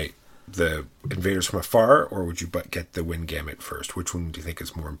you buy the Invaders from Afar, or would you get the Windgamut first? Which one do you think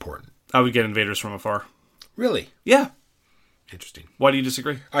is more important? I would get Invaders from Afar. Really? Yeah. Interesting. Why do you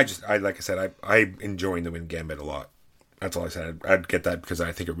disagree? I like I said, I'm enjoying the Windgamut a lot. That's all I said. I'd get that because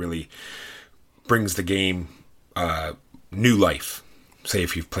I think it really brings the game new life. Say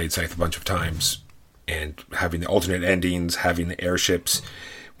if you've played Scythe a bunch of times, and having the alternate endings, having the airships.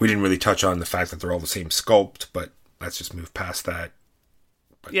 We didn't really touch on the fact that they're all the same sculpt, but let's just move past that.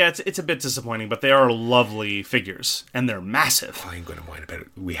 Yeah, it's a bit disappointing, but they are lovely figures, and they're massive. I ain't going to whine about it.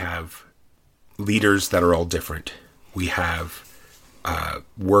 We have leaders that are all different. We have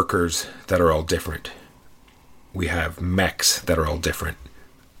workers that are all different. We have mechs that are all different.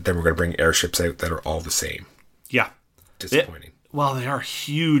 Then we're going to bring airships out that are all the same. Yeah. Disappointing. Well, they are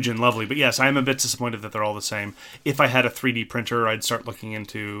huge and lovely, but yes, I am a bit disappointed that they're all the same. If I had a 3D printer, I'd start looking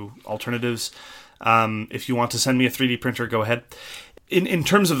into alternatives. If you want to send me a 3D printer, go ahead. In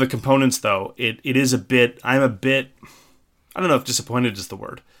terms of the components, though, it is a bit... I don't know if disappointed is the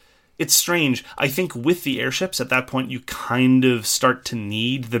word. It's strange. I think with the airships, at that point, you kind of start to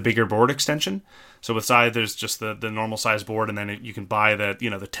need the bigger board extension. So with Scythe, there's just the normal size board, and then you can buy the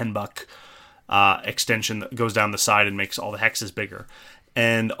 $10 extension that goes down the side and makes all the hexes bigger.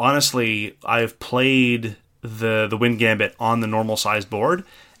 And honestly, I've played the Wind Gambit on the normal size board,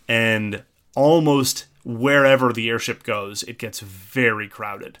 and almost wherever the airship goes, it gets very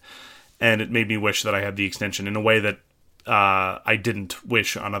crowded. And it made me wish that I had the extension in a way that I didn't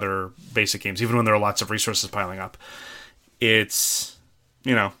wish on other basic games, even when there are lots of resources piling up. It's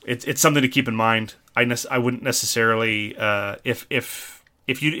something to keep in mind. I wouldn't necessarily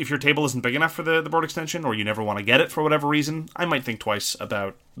if your table isn't big enough for the board extension, or you never want to get it for whatever reason, I might think twice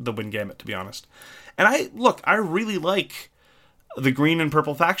about the Wind Gambit, to be honest. And I really like the green and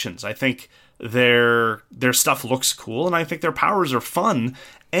purple factions. I think their stuff looks cool, and I think their powers are fun.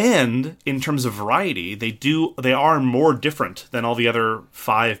 And in terms of variety, they are more different than all the other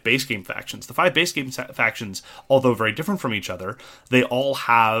 5 base game factions. The 5 base game factions, although very different from each other, they all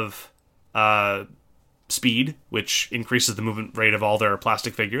have speed, which increases the movement rate of all their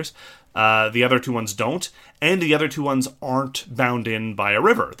plastic figures. The other 2 ones don't, and the other 2 ones aren't bound in by a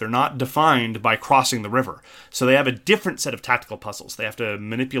river. They're not defined by crossing the river. So they have a different set of tactical puzzles. They have to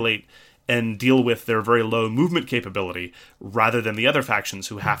manipulate and deal with their very low movement capability, rather than the other factions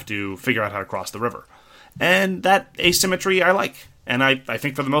who have to figure out how to cross the river. And that asymmetry I like, and I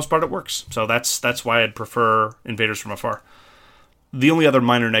think for the most part it works. So that's why I'd prefer Invaders from Afar. The only other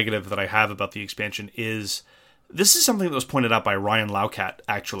minor negative that I have about the expansion is, this is something that was pointed out by Ryan Laukat,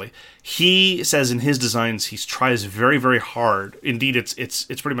 actually. He says in his designs he tries very, very hard. Indeed, it's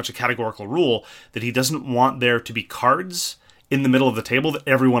pretty much a categorical rule that he doesn't want there to be cards in the middle of the table that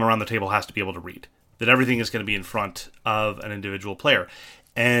everyone around the table has to be able to read. That everything is going to be in front of an individual player.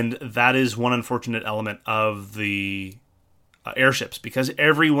 And that is one unfortunate element of the airships, because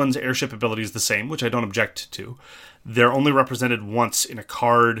everyone's airship ability is the same, which I don't object to. They're only represented once in a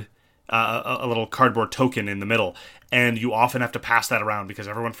card, a little cardboard token in the middle, and you often have to pass that around because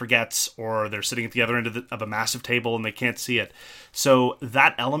everyone forgets, or they're sitting at the other end of a massive table and they can't see it. So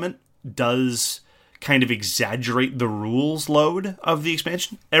that element does kind of exaggerate the rules load of the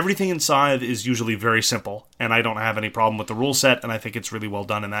expansion. Everything in Scythe is usually very simple, and I don't have any problem with the rule set, and I think it's really well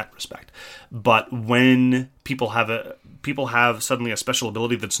done in that respect. But when people have suddenly a special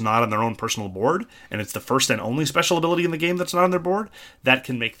ability that's not on their own personal board, and it's the first and only special ability in the game that's not on their board, that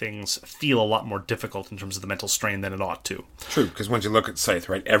can make things feel a lot more difficult in terms of the mental strain than it ought to. True, because once you look at Scythe,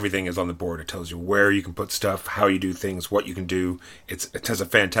 right, everything is on the board. It tells you where you can put stuff, how you do things, what you can do. It does a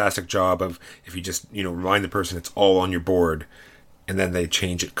fantastic job of, if you just remind the person it's all on your board, and then they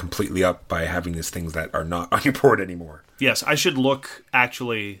change it completely up by having these things that are not on your board anymore. Yes, I should look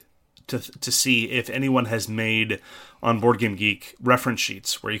actually to see if anyone has made on Board Game Geek reference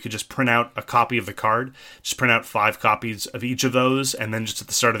sheets where you could just print out a copy of the card, just print out 5 copies of each of those, and then just at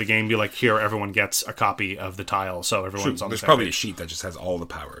the start of the game be like, here, everyone gets a copy of the tile, so everyone's on the There's same probably page. a sheet that just has all the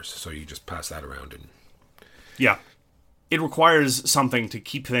powers, so you just pass that around. And yeah. It requires something to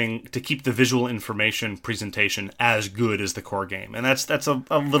keep the visual information presentation as good as the core game, and that's a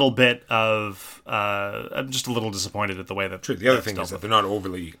little bit of I'm just a little disappointed at the way that. True. The other thing is that they're not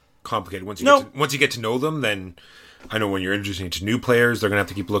overly complicated. Once you get to know them, then I know when you're introducing to new players, they're gonna have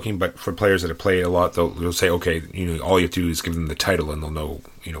to keep looking. But for players that have played a lot, they'll say, okay, all you have to do is give them the title, and they'll know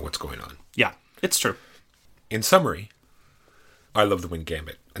what's going on. Yeah, it's true. In summary, I love the Wind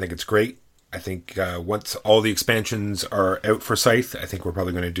Gambit. I think it's great. I think once all the expansions are out for Scythe, I think we're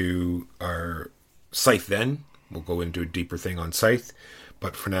probably going to do our Scythe then. We'll go into a deeper thing on Scythe.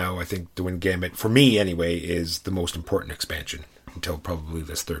 But for now, I think the Wind Gambit, for me anyway, is the most important expansion until probably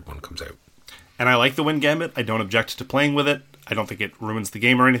this third one comes out. And I like the Wind Gambit. I don't object to playing with it. I don't think it ruins the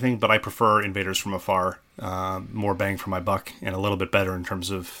game or anything, but I prefer Invaders from Afar. More bang for my buck and a little bit better in terms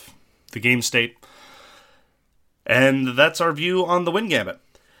of the game state. And that's our view on the Wind Gambit.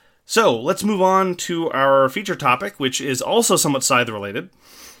 So let's move on to our feature topic, which is also somewhat scythe-related.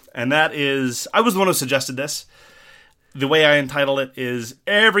 And that is, I was the one who suggested this. The way I entitle it is,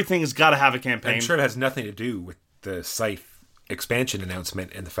 everything's got to have a campaign. I'm sure it has nothing to do with the Scythe expansion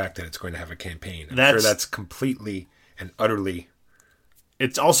announcement and the fact that it's going to have a campaign. I'm sure that's completely and utterly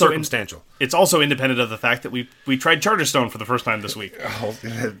circumstantial. It's also independent of the fact that we tried Charterstone for the first time this week. Oh,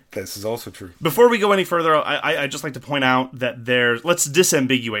 this is also true. Before we go any further, I'd just like to point out that let's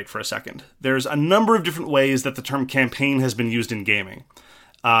disambiguate for a second. There's a number of different ways that the term campaign has been used in gaming.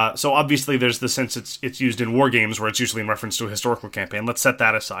 So obviously there's the sense it's used in war games where it's usually in reference to a historical campaign. Let's set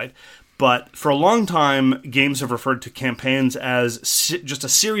that aside. But for a long time, games have referred to campaigns as just a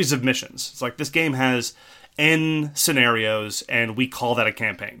series of missions. It's like, this game has N scenarios, and we call that a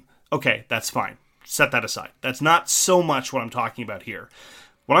campaign. Okay, that's fine. Set that aside. That's not so much what I'm talking about here.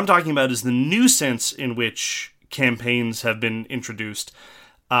 What I'm talking about is the new sense in which campaigns have been introduced,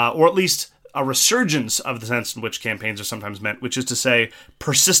 or at least a resurgence of the sense in which campaigns are sometimes meant, which is to say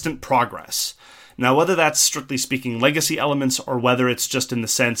persistent progress. Now, whether that's strictly speaking legacy elements or whether it's just in the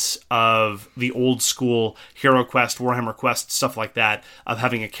sense of the old school Hero Quest, Warhammer Quest, stuff like that, of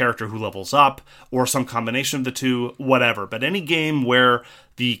having a character who levels up, or some combination of the two, whatever. But any game where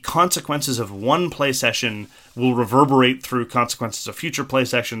the consequences of one play session will reverberate through consequences of future play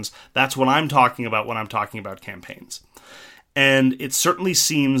sessions, that's what I'm talking about when I'm talking about campaigns. And it certainly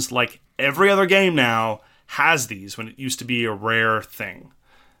seems like every other game now has these, when it used to be a rare thing.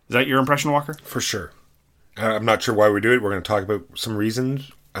 Is that your impression, Walker? For sure. I'm not sure why we do it. We're going to talk about some reasons.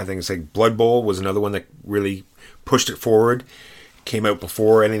 I think it's like Blood Bowl was another one that really pushed it forward. Came out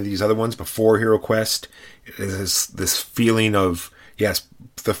before any of these other ones, before Hero Quest. It is this feeling of, yes,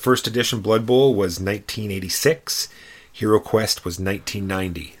 the first edition Blood Bowl was 1986. Hero Quest was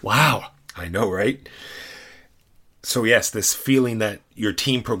 1990. Wow. I know, right? So yes, this feeling that your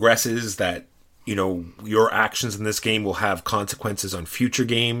team progresses, that your actions in this game will have consequences on future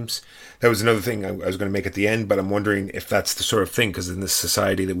games. That was another thing I was going to make at the end, but I'm wondering if that's the sort of thing, because in this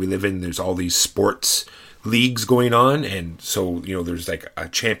society that we live in, there's all these sports leagues going on, and so there's like a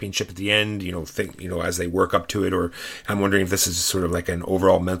championship at the end, as they work up to it. Or I'm wondering if this is sort of like an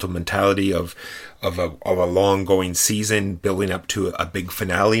overall mental mentality of a long going season building up to a big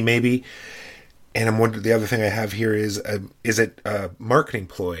finale, maybe. And I'm wondering, the other thing I have here is it a marketing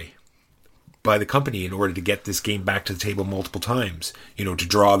ploy by the company in order to get this game back to the table multiple times, to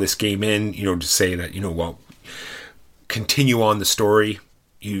draw this game in, to say that, continue on the story,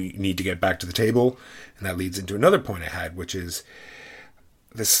 you need to get back to the table. And that leads into another point I had, which is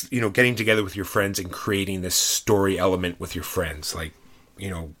this, getting together with your friends and creating this story element with your friends, like,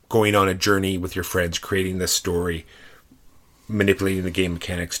 going on a journey with your friends, creating this story, manipulating the game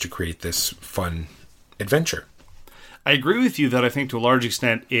mechanics to create this fun adventure. I agree with you that I think to a large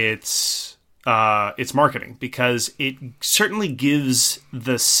extent it's marketing, because it certainly gives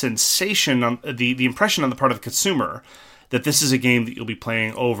the sensation, the impression on the part of the consumer that this is a game that you'll be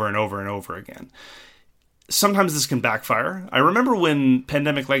playing over and over and over again. Sometimes this can backfire. I remember when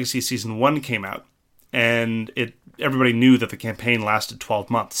Pandemic Legacy Season 1 came out, and everybody knew that the campaign lasted 12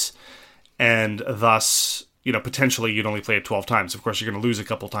 months, and thus, potentially you'd only play it 12 times. Of course, you're going to lose a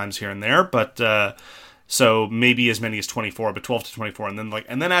couple times here and there, but so maybe as many as 24, but 12 to 24,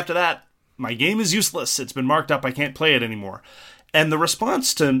 and then after that, my game is useless. It's been marked up. I can't play it anymore. And the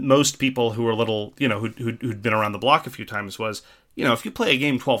response to most people who are a little, who'd been around the block a few times was, if you play a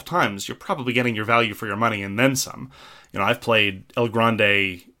game 12 times, you're probably getting your value for your money and then some. I've played El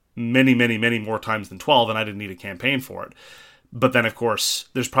Grande many, many, many more times than 12, and I didn't need a campaign for it. But then, of course,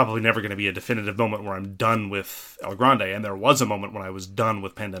 there's probably never going to be a definitive moment where I'm done with El Grande. And there was a moment when I was done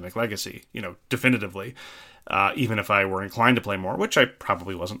with Pandemic Legacy, definitively, even if I were inclined to play more, which I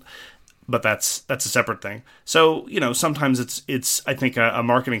probably wasn't. But that's a separate thing. So, sometimes it's I think, a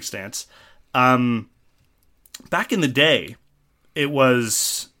marketing stance. Back in the day, it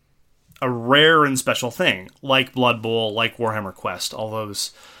was a rare and special thing, like Blood Bowl, like Warhammer Quest, all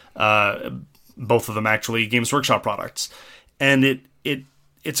those, both of them actually Games Workshop products. And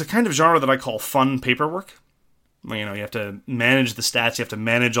it's a kind of genre that I call fun paperwork. You have to manage the stats, you have to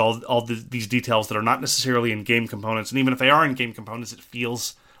manage all these details that are not necessarily in game components, and even if they are in game components, it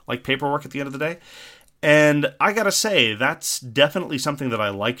feels like paperwork at the end of the day. And I gotta say, that's definitely something that I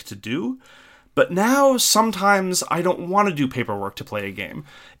like to do. But now, sometimes I don't want to do paperwork to play a game.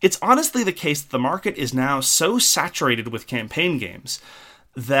 It's honestly the case that the market is now so saturated with campaign games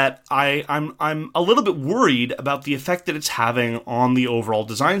that I'm a little bit worried about the effect that it's having on the overall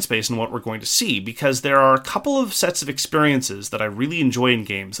design space and what we're going to see, because there are a couple of sets of experiences that I really enjoy in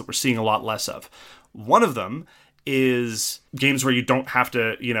games that we're seeing a lot less of. One of them is games where you don't have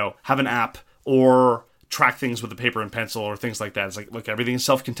to, have an app or track things with a paper and pencil or things like that. It's like, look, everything is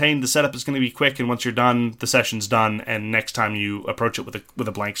self-contained. The setup is going to be quick, and once you're done, the session's done, and next time you approach it with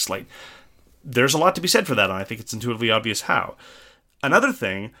a blank slate. There's a lot to be said for that, and I think it's intuitively obvious how. Another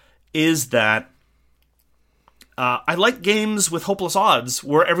thing is that I like games with hopeless odds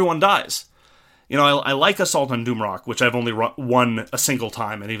where everyone dies. I like Assault on Doomrock, which I've only won a single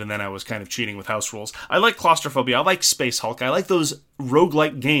time, and even then I was kind of cheating with house rules. I like Claustrophobia. I like Space Hulk. I like those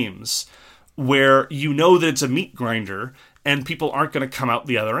roguelike games where you know that it's a meat grinder and people aren't going to come out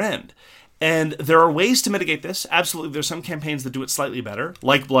the other end. And there are ways to mitigate this. Absolutely, there's some campaigns that do it slightly better,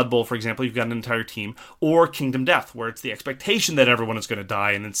 like Blood Bowl, for example. You've got an entire team, or Kingdom Death, where it's the expectation that everyone is going to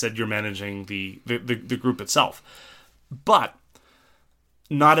die, and instead you're managing the group itself. But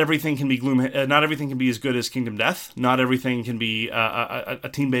not everything can be not everything can be as good as Kingdom Death. Not everything can be a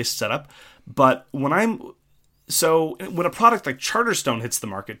team-based setup. But when a product like Charterstone hits the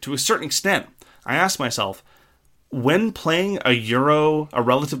market, to a certain extent, I ask myself, when playing a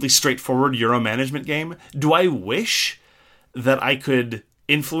relatively straightforward Euro management game, do I wish that I could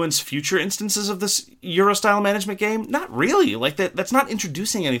influence future instances of this Euro-style management game? Not really. That's not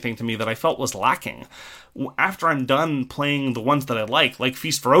introducing anything to me that I felt was lacking. After I'm done playing the ones that I like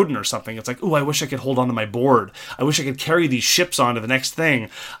Feast for Odin or something, it's like, ooh, I wish I could hold on to my board. I wish I could carry these ships on to the next thing.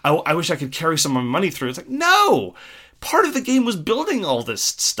 I wish I could carry some of my money through. It's like, no! Part of the game was building all this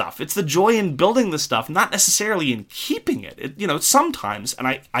stuff. It's the joy in building the stuff, not necessarily in keeping it. Sometimes,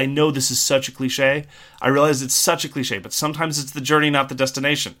 and I know this is such a cliche, I realize it's such a cliche, but sometimes it's the journey, not the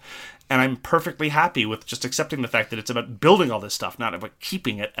destination. And I'm perfectly happy with just accepting the fact that it's about building all this stuff, not about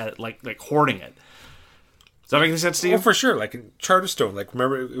keeping it, like hoarding it. Does that make any sense to you? Oh, for sure. Like in Charterstone,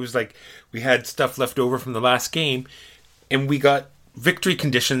 remember, it was like we had stuff left over from the last game, and we got victory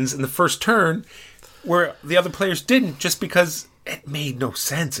conditions in the first turn, where the other players didn't, just because it made no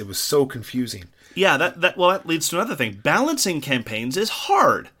sense. It was so confusing. Yeah, that leads to another thing. Balancing campaigns is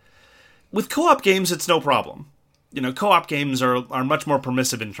hard. With co-op games, it's no problem. Co-op games are much more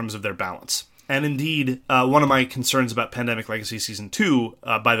permissive in terms of their balance. And indeed, one of my concerns about Pandemic Legacy Season 2,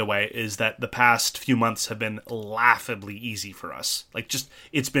 by the way, is that the past few months have been laughably easy for us.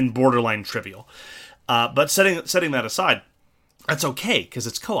 It's been borderline trivial. But setting that aside, that's okay, because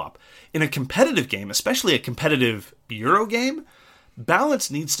it's co-op. In a competitive game, especially a competitive Euro game, balance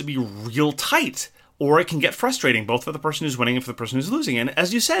needs to be real tight, or it can get frustrating, both for the person who's winning and for the person who's losing. And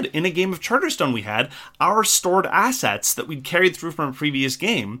as you said, in a game of Charterstone we had, our stored assets that we'd carried through from a previous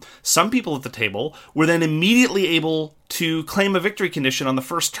game, some people at the table were then immediately able to claim a victory condition on the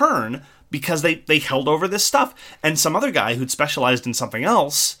first turn because they held over this stuff. And some other guy who'd specialized in something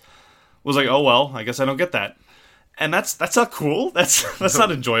else was like, oh, well, I guess I don't get that. And that's not cool. That's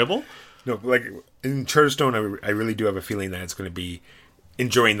not enjoyable. No, in Charterstone, I really do have a feeling that it's going to be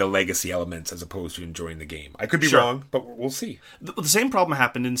enjoying the legacy elements as opposed to enjoying the game. I could be wrong, but we'll see. The same problem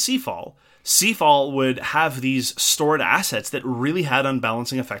happened in Seafall. Seafall would have these stored assets that really had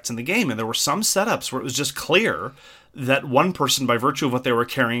unbalancing effects in the game, and there were some setups where it was just clear that one person, by virtue of what they were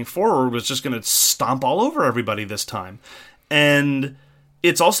carrying forward, was just going to stomp all over everybody this time. And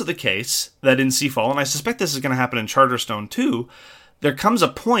it's also the case that in Seafall, and I suspect this is going to happen in Charterstone too, there comes a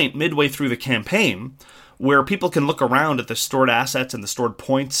point midway through the campaign where people can look around at the stored assets and the stored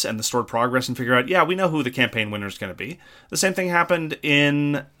points and the stored progress and figure out, yeah, we know who the campaign winner is going to be. The same thing happened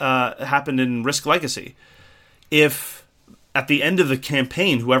in Risk Legacy. If at the end of the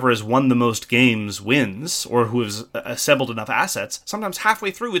campaign, whoever has won the most games wins, or who has assembled enough assets, sometimes halfway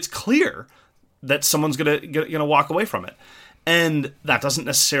through it's clear that someone's going to walk away from it. And that doesn't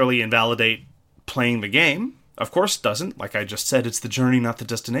necessarily invalidate playing the game. Of course it doesn't. Like I just said, it's the journey, not the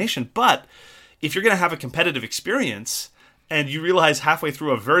destination. But if you're going to have a competitive experience and you realize halfway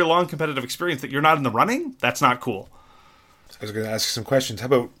through a very long competitive experience that you're not in the running, that's not cool. I was going to ask you some questions. How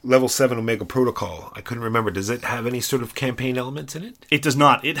about Level 7 Omega Protocol? I couldn't remember. Does it have any sort of campaign elements in it? It does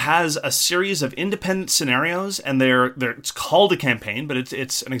not. It has a series of independent scenarios, and it's called a campaign, but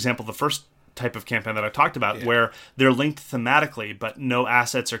it's an example of the first type of campaign that I talked about, where they're linked thematically, but no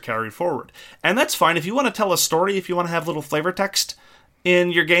assets are carried forward. And that's fine. If you want to tell a story, if you want to have little flavor text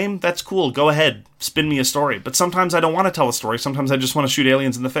in your game, that's cool. Go ahead. Spin me a story. But sometimes I don't want to tell a story. Sometimes I just want to shoot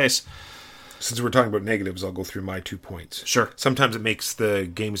aliens in the face. Since we're talking about negatives, I'll go through my 2 points. Sure. Sometimes it makes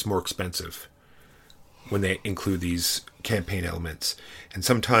the games more expensive when they include these campaign elements. And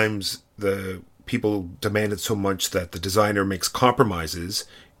sometimes the people demand it so much that the designer makes compromises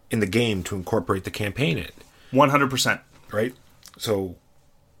in the game to incorporate the campaign in. 100%. Right? So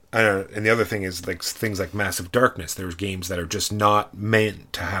And the other thing is like things like Massive Darkness. There's games that are just not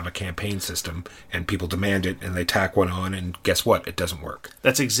meant to have a campaign system, and people demand it, and they tack one on, and guess what? It doesn't work.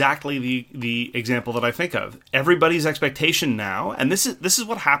 That's exactly the example that I think of. Everybody's expectation now, and this is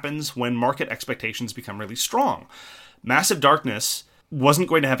what happens when market expectations become really strong. Massive Darkness wasn't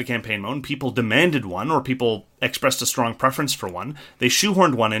going to have a campaign mode. People demanded one, or people expressed a strong preference for one. They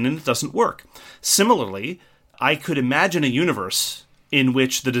shoehorned one in, and it doesn't work. Similarly, I could imagine a universe in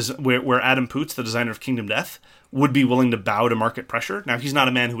which where Adam Poots, the designer of Kingdom Death, would be willing to bow to market pressure. Now, he's not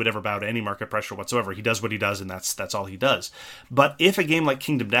a man who would ever bow to any market pressure whatsoever. He does what he does, and that's all he does. But if a game like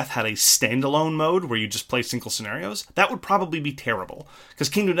Kingdom Death had a standalone mode where you just play single scenarios, that would probably be terrible, because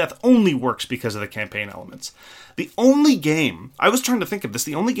Kingdom Death only works because of the campaign elements. The only game, I was trying to think of this,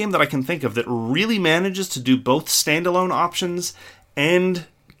 the only game that I can think of that really manages to do both standalone options and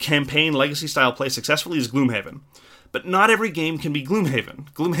campaign legacy-style play successfully is Gloomhaven. But not every game can be Gloomhaven.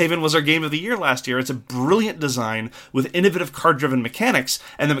 Gloomhaven was our game of the year last year. It's a brilliant design with innovative card-driven mechanics,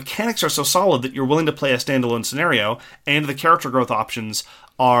 and the mechanics are so solid that you're willing to play a standalone scenario, and the character growth options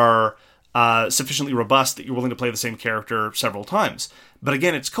are sufficiently robust that you're willing to play the same character several times. But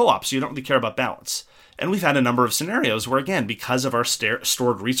again, it's co-op, so you don't really care about balance. And we've had a number of scenarios where, again, because of our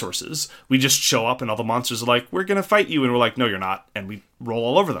stored resources, we just show up and all the monsters are like, we're going to fight you, and we're like, no, you're not, and we roll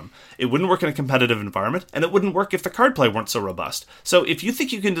all over them. It wouldn't work in a competitive environment, and it wouldn't work if the card play weren't so robust. So if you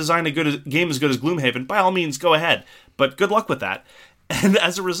think you can design a game as good as Gloomhaven, by all means, go ahead. But good luck with that. And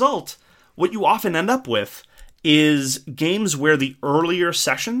as a result, what you often end up with is games where the earlier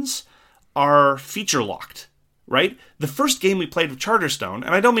sessions are feature-locked. Right? The first game we played with Charterstone,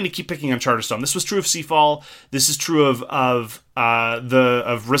 and I don't mean to keep picking on Charterstone. This was true of Seafall. This is true of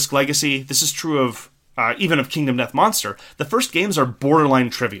Risk Legacy. This is true of even of Kingdom Death Monster. The first games are borderline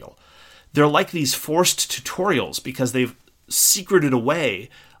trivial. They're like these forced tutorials because they've secreted away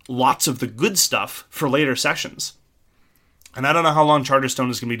lots of the good stuff for later sessions. And I don't know how long Charterstone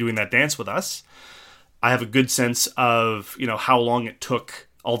is going to be doing that dance with us. I have a good sense of, how long it took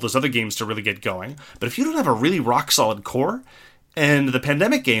all those other games to really get going. But if you don't have a really rock-solid core, and the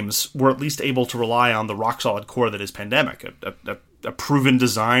Pandemic games were at least able to rely on the rock-solid core that is Pandemic, a proven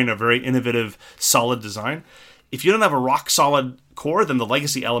design, a very innovative, solid design. If you don't have a rock-solid core, then the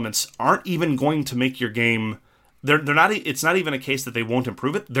legacy elements aren't even going to make your game... They're not. It's not even a case that they won't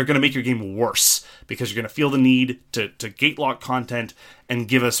improve it. They're going to make your game worse because you're going to feel the need to gate lock content and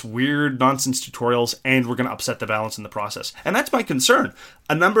give us weird nonsense tutorials, and we're going to upset the balance in the process. And that's my concern.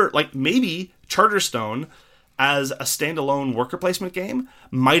 Maybe Charterstone as a standalone worker placement game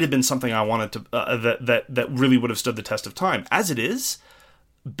might have been something I wanted to that really would have stood the test of time. As it is,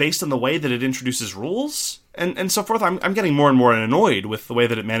 based on the way that it introduces rules and so forth, I'm getting more and more annoyed with the way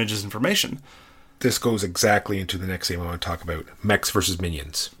that it manages information. This goes exactly into the next game I want to talk about, Mechs versus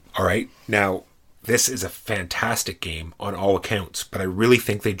Minions. All right, now, this is a fantastic game on all accounts, but I really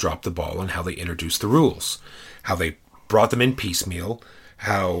think they dropped the ball on how they introduced the rules, how they brought them in piecemeal,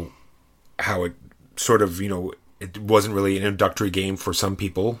 how it sort of, it wasn't really an introductory game for some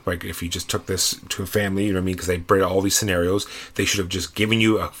people. Like, if you just took this to a family, you know what I mean? Because they bred all these scenarios. They should have just given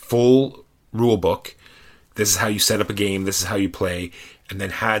you a full rule book. This is how you set up a game. This is how you play. And then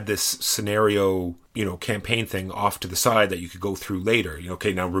had this scenario, campaign thing off to the side that you could go through later.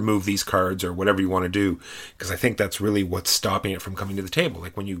 Okay, now remove these cards or whatever you want to do. Because I think that's really what's stopping it from coming to the table.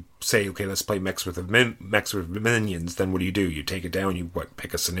 Like when you say, okay, let's play Mechs with Minions, then what do? You take it down, you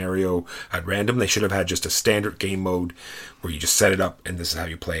pick a scenario at random. They should have had just a standard game mode where you just set it up and this is how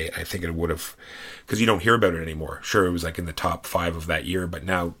you play. I think it would have, because you don't hear about it anymore. Sure, it was like in the top 5 of that year, but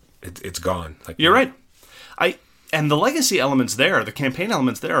now it's gone. You're right. And the legacy elements there, the campaign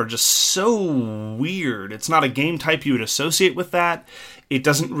elements there are just so weird. It's not a game type you would associate with that. It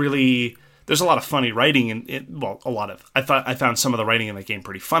doesn't really... There's a lot of funny writing in it. Well, a lot of... I found some of the writing in that game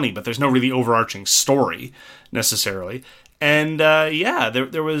pretty funny, but there's no really overarching story, necessarily. And,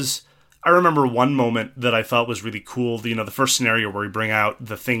 there was... I remember one moment that I thought was really cool. The first scenario where we bring out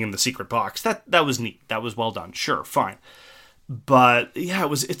the thing in the secret box. That was neat. That was well done. Sure, fine. But yeah, it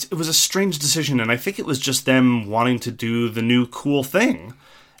was a strange decision, and I think it was just them wanting to do the new cool thing.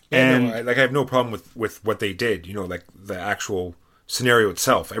 And I have no problem with what they did. Like the actual scenario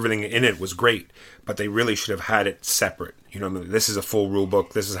itself, everything in it was great, but they really should have had it separate. This is a full rule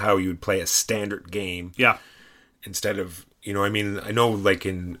book. This is how you would play a standard game. Yeah. Instead of, I know like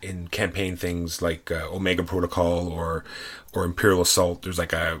in campaign things like Omega Protocol or Imperial Assault, there's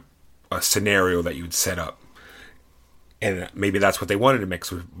like a scenario that you would set up. And maybe that's what they wanted to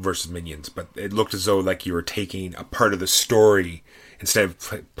mix with versus Minions, but it looked as though like you were taking a part of the story instead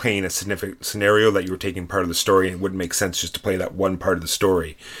of playing a significant scenario that you were taking part of the story, and it wouldn't make sense just to play that one part of the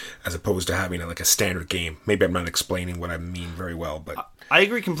story as opposed to having like a standard game. Maybe I'm not explaining what I mean very well, but I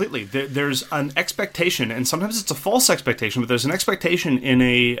agree completely. There's an expectation, and sometimes it's a false expectation, but there's an expectation in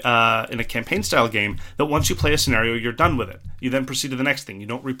a campaign style game that once you play a scenario, you're done with it. You then proceed to the next thing. You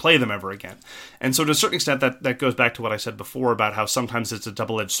don't replay them ever again. And so to a certain extent, that goes back to what I said before about how sometimes it's a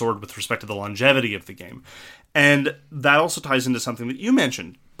double-edged sword with respect to the longevity of the game. And that also ties into something that you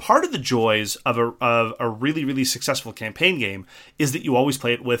mentioned. Part of the joys of a really, really successful campaign game is that you always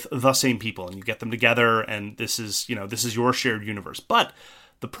play it with the same people and you get them together, and this is your shared universe. But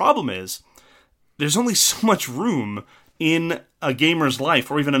the problem is there's only so much room in a gamer's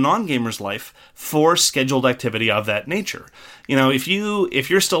life, or even a non-gamer's life, for scheduled activity of that nature. If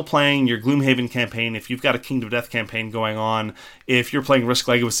you're still playing your Gloomhaven campaign, if you've got a Kingdom of Death campaign going on, if you're playing Risk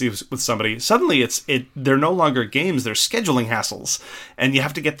Legacy with somebody, suddenly they're no longer games, they're scheduling hassles, and you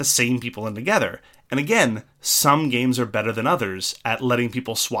have to get the same people in together. And again, some games are better than others at letting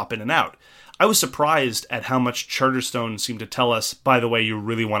people swap in and out. I was surprised at how much Charterstone seemed to tell us, by the way, you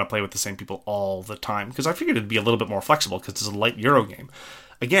really want to play with the same people all the time, because I figured it'd be a little bit more flexible because it's a light Euro game.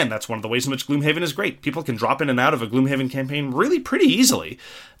 Again, that's one of the ways in which Gloomhaven is great. People can drop in and out of a Gloomhaven campaign really pretty easily.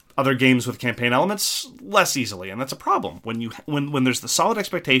 Other games with campaign elements, less easily, and that's a problem. When there's the solid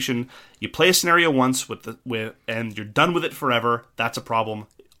expectation, you play a scenario once and you're done with it forever, that's a problem.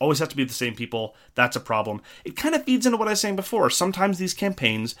 Always have to be the same people, that's a problem. It kind of feeds into what I was saying before. Sometimes these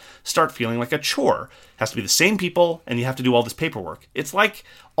campaigns start feeling like a chore. It has to be the same people, and you have to do all this paperwork. It's like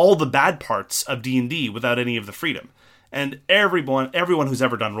all the bad parts of D&D without any of the freedom. And everyone who's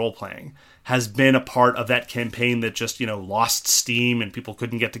ever done role-playing has been a part of that campaign that just, lost steam and people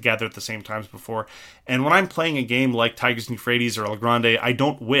couldn't get together at the same times before. And when I'm playing a game like Tigers and Euphrates or El Grande, I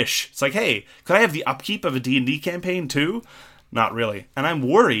don't wish. It's like, hey, could I have the upkeep of a D&D campaign too? Not really. And I'm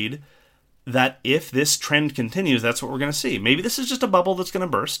worried that if this trend continues, that's what we're going to see. Maybe this is just a bubble that's going to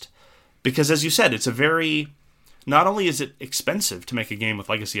burst. Because as you said, not only is it expensive to make a game with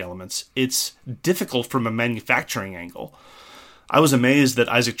legacy elements, it's difficult from a manufacturing angle. I was amazed that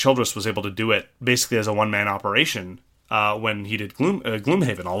Isaac Childress was able to do it basically as a one-man operation when he did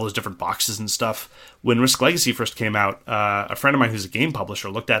Gloomhaven, all those different boxes and stuff. When Risk Legacy first came out, a friend of mine who's a game publisher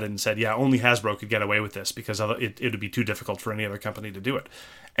looked at it and said, yeah, only Hasbro could get away with this because it would be too difficult for any other company to do it.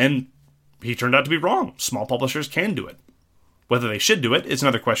 And he turned out to be wrong. Small publishers can do it. Whether they should do it is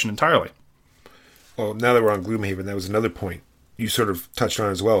another question entirely. Well, now that we're on Gloomhaven, that was another point you sort of touched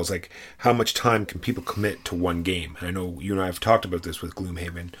on as well. Is like, how much time can people commit to one game? And I know you and I have talked about this with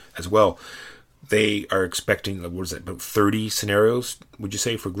Gloomhaven as well. They are expecting, about 30 scenarios, would you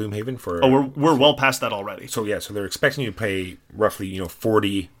say, for Gloomhaven? We're well past that already. So they're expecting you to play roughly,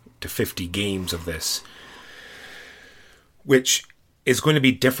 40 to 50 games of this, which is going to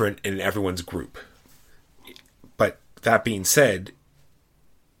be different in everyone's group. But that being said,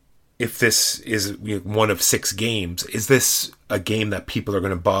 if this is one of 6 games, is this a game that people are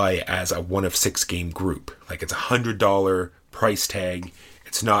going to buy as a one of 6 game group? Like, it's $100 price tag.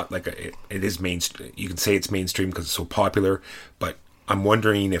 It's not like it is mainstream. You can say it's mainstream because it's so popular, but I'm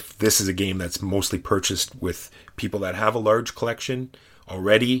wondering if this is a game that's mostly purchased with people that have a large collection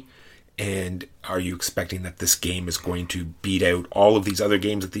already, and are you expecting that this game is going to beat out all of these other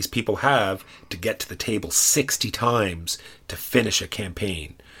games that these people have to get to the table 60 times to finish a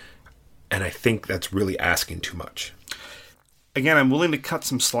campaign? And I think that's really asking too much. Again, I'm willing to cut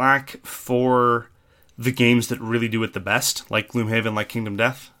some slack for the games that really do it the best, like Gloomhaven, like Kingdom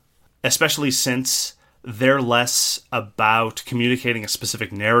Death, especially since they're less about communicating a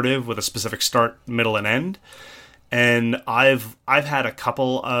specific narrative with a specific start, middle, and end. And I've had a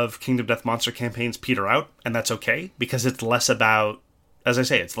couple of Kingdom Death monster campaigns peter out, and that's okay, because it's less about, as I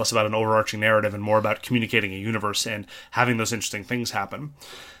say, it's less about an overarching narrative and more about communicating a universe and having those interesting things happen.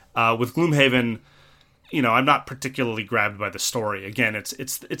 With Gloomhaven, I'm not particularly grabbed by the story. Again,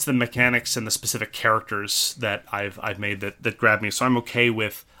 it's the mechanics and the specific characters that I've made that grab me. So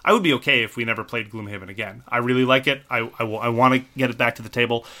I would be okay if we never played Gloomhaven again. I really like it. I want to get it back to the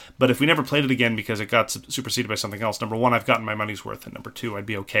table. But if we never played it again because it got superseded by something else, number one, I've gotten my money's worth, and number two, I'd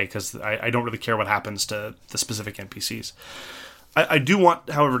be okay because I don't really care what happens to the specific NPCs. I do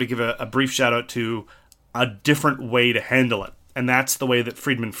want, however, to give a brief shout out to a different way to handle it. And that's the way that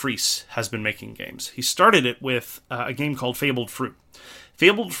Friedman Fries has been making games. He started it with a game called Fabled Fruit.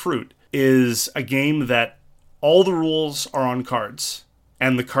 Fabled Fruit is a game that all the rules are on cards,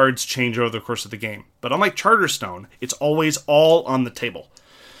 and the cards change over the course of the game. But unlike Charterstone, it's always all on the table.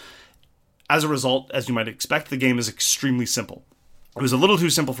 As a result, as you might expect, the game is extremely simple. It was a little too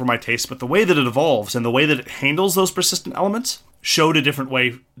simple for my taste, but the way that it evolves and the way that it handles those persistent elements showed a different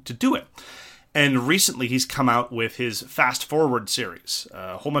way to do it. And recently he's come out with his Fast Forward series,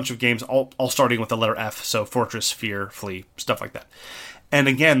 a whole bunch of games, all starting with the letter F, so Fortress, Fear, Flee, stuff like that. And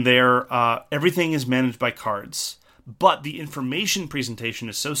again, everything is managed by cards, but the information presentation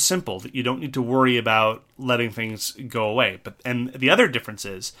is so simple that you don't need to worry about letting things go away. And the other difference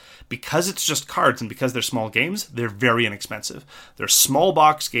is, because it's just cards and because they're small games, they're very inexpensive. They're small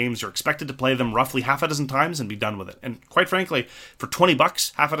box games. You're expected to play them roughly half a dozen times and be done with it. And quite frankly, for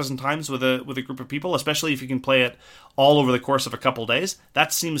 $20, half a dozen times with a group of people, especially if you can play it all over the course of a couple days,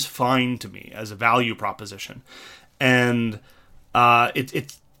 that seems fine to me as a value proposition. And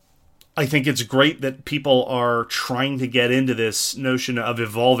I think it's great that people are trying to get into this notion of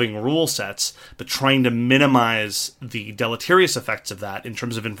evolving rule sets, but trying to minimize the deleterious effects of that in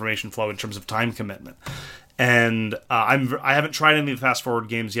terms of information flow, in terms of time commitment. And I haven't tried any of the Fast Forward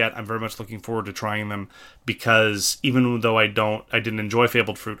games yet. I'm very much looking forward to trying them, because even though I didn't enjoy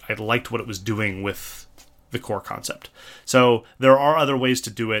Fabled Fruit, I liked what it was doing with the core concept. So there are other ways to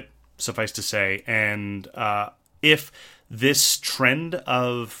do it, suffice to say, and if this trend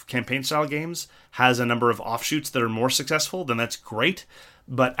of campaign-style games has a number of offshoots that are more successful, then that's great.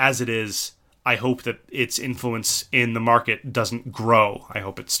 But as it is, I hope that its influence in the market doesn't grow. I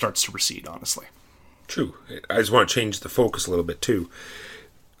hope it starts to recede, honestly. True. I just want to change the focus a little bit, too.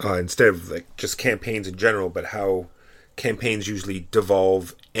 Instead of like just campaigns in general, but how campaigns usually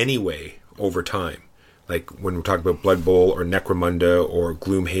devolve anyway over time. Like when we're talking about Blood Bowl or Necromunda or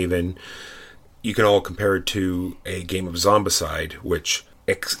Gloomhaven, you can all compare it to a game of Zombicide, which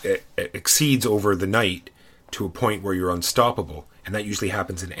exceeds over the night to a point where you're unstoppable. And that usually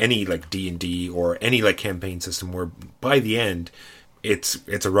happens in any like D&D or any like campaign system, where by the end it's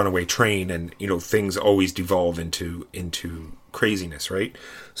a runaway train, and things always devolve into craziness, right?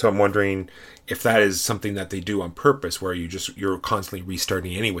 So I'm wondering if that is something that they do on purpose, where you're constantly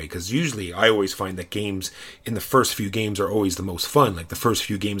restarting anyway. Because usually I always find that games in the first few games are always the most fun, like the first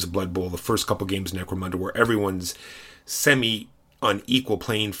few games of Blood Bowl, the first couple games of Necromunda, where everyone's semi on equal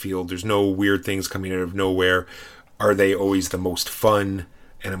playing field. There's no weird things coming out of nowhere. Are they always the most fun?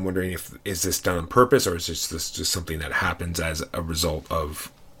 And I'm wondering, is this done on purpose, or is this just something that happens as a result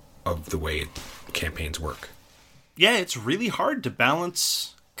of the way campaigns work? Yeah, it's really hard to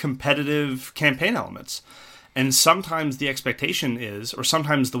balance competitive campaign elements. And sometimes the expectation is, or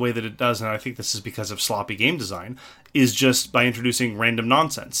sometimes the way that it does, and I think this is because of sloppy game design, is just by introducing random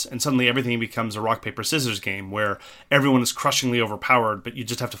nonsense. And suddenly everything becomes a rock, paper, scissors game where everyone is crushingly overpowered, but you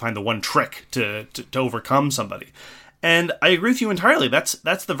just have to find the one trick to overcome somebody. And I agree with you entirely. That's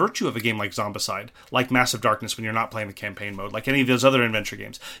the virtue of a game like Zombicide, like Massive Darkness when you're not playing the campaign mode, like any of those other adventure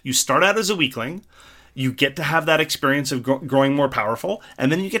games. You start out as a weakling, you get to have that experience of growing more powerful,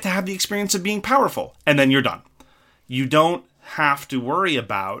 and then you get to have the experience of being powerful, and then you're done. You don't have to worry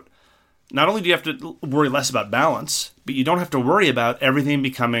about, not only do you have to worry less about balance, but you don't have to worry about everything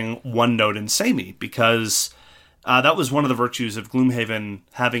becoming one-note and samey, because that was one of the virtues of Gloomhaven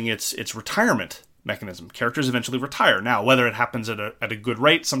having its retirement mechanism. Characters eventually retire. Now, whether it happens at a good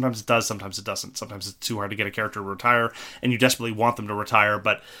rate, sometimes it does, sometimes it doesn't. Sometimes it's too hard to get a character to retire, and you desperately want them to retire,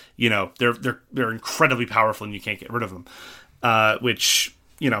 but they're incredibly powerful and you can't get rid of them. Which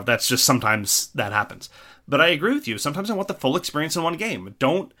that's just sometimes that happens. But I agree with you. Sometimes I want the full experience in one game.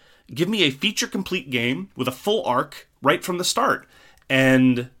 Don't give me a feature complete game with a full arc right from the start.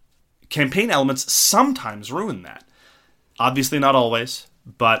 And campaign elements sometimes ruin that. Obviously not always,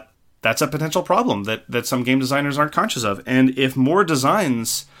 but that's a potential problem that some game designers aren't conscious of. And if more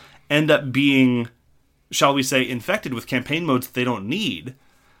designs end up being, shall we say, infected with campaign modes that they don't need,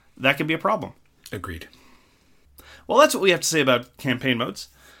 that could be a problem. Agreed. Well, that's what we have to say about campaign modes.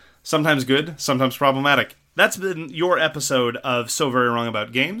 Sometimes good, sometimes problematic. That's been your episode of So Very Wrong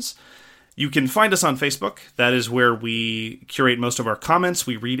About Games. You can find us on Facebook. That is where we curate most of our comments.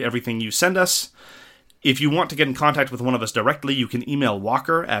 We read everything you send us. If you want to get in contact with one of us directly, you can email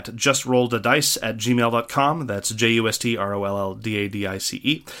Walker at justrolledadice@gmail.com. That's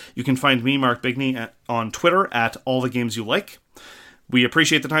JUSTROLLDADICE. You can find me, Mark Bigney, on Twitter at allthegamesyouLike. We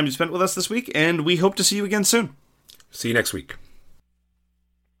appreciate the time you spent with us this week, and we hope to see you again soon. See you next week.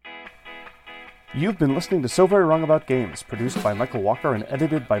 You've been listening to So Very Wrong About Games, produced by Michael Walker and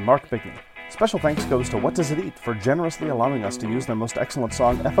edited by Mark Bigney. Special thanks goes to What Does It Eat for generously allowing us to use their most excellent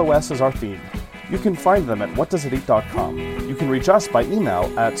song, FOS, as our theme. You can find them at whatdoesiteat.com. You can reach us by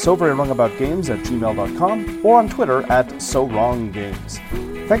email at soverywrongaboutgames@gmail.com or on Twitter at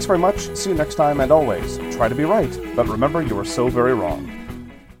SoWrongGames. Thanks very much, see you next time, and always, try to be right, but remember you are so very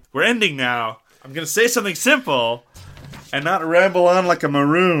wrong. We're ending now. I'm going to say something simple and not ramble on like a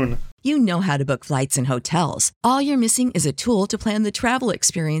maroon. You know how to book flights and hotels. All you're missing is a tool to plan the travel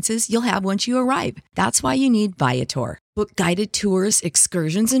experiences you'll have once you arrive. That's why you need Viator. Book guided tours,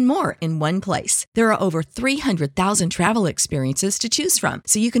 excursions, and more in one place. There are over 300,000 travel experiences to choose from,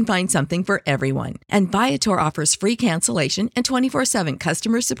 so you can find something for everyone. And Viator offers free cancellation and 24/7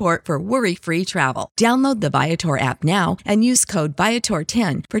 customer support for worry-free travel. Download the Viator app now and use code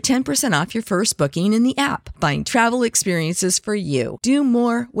Viator10 for 10% off your first booking in the app. Find travel experiences for you. Do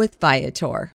more with Viator.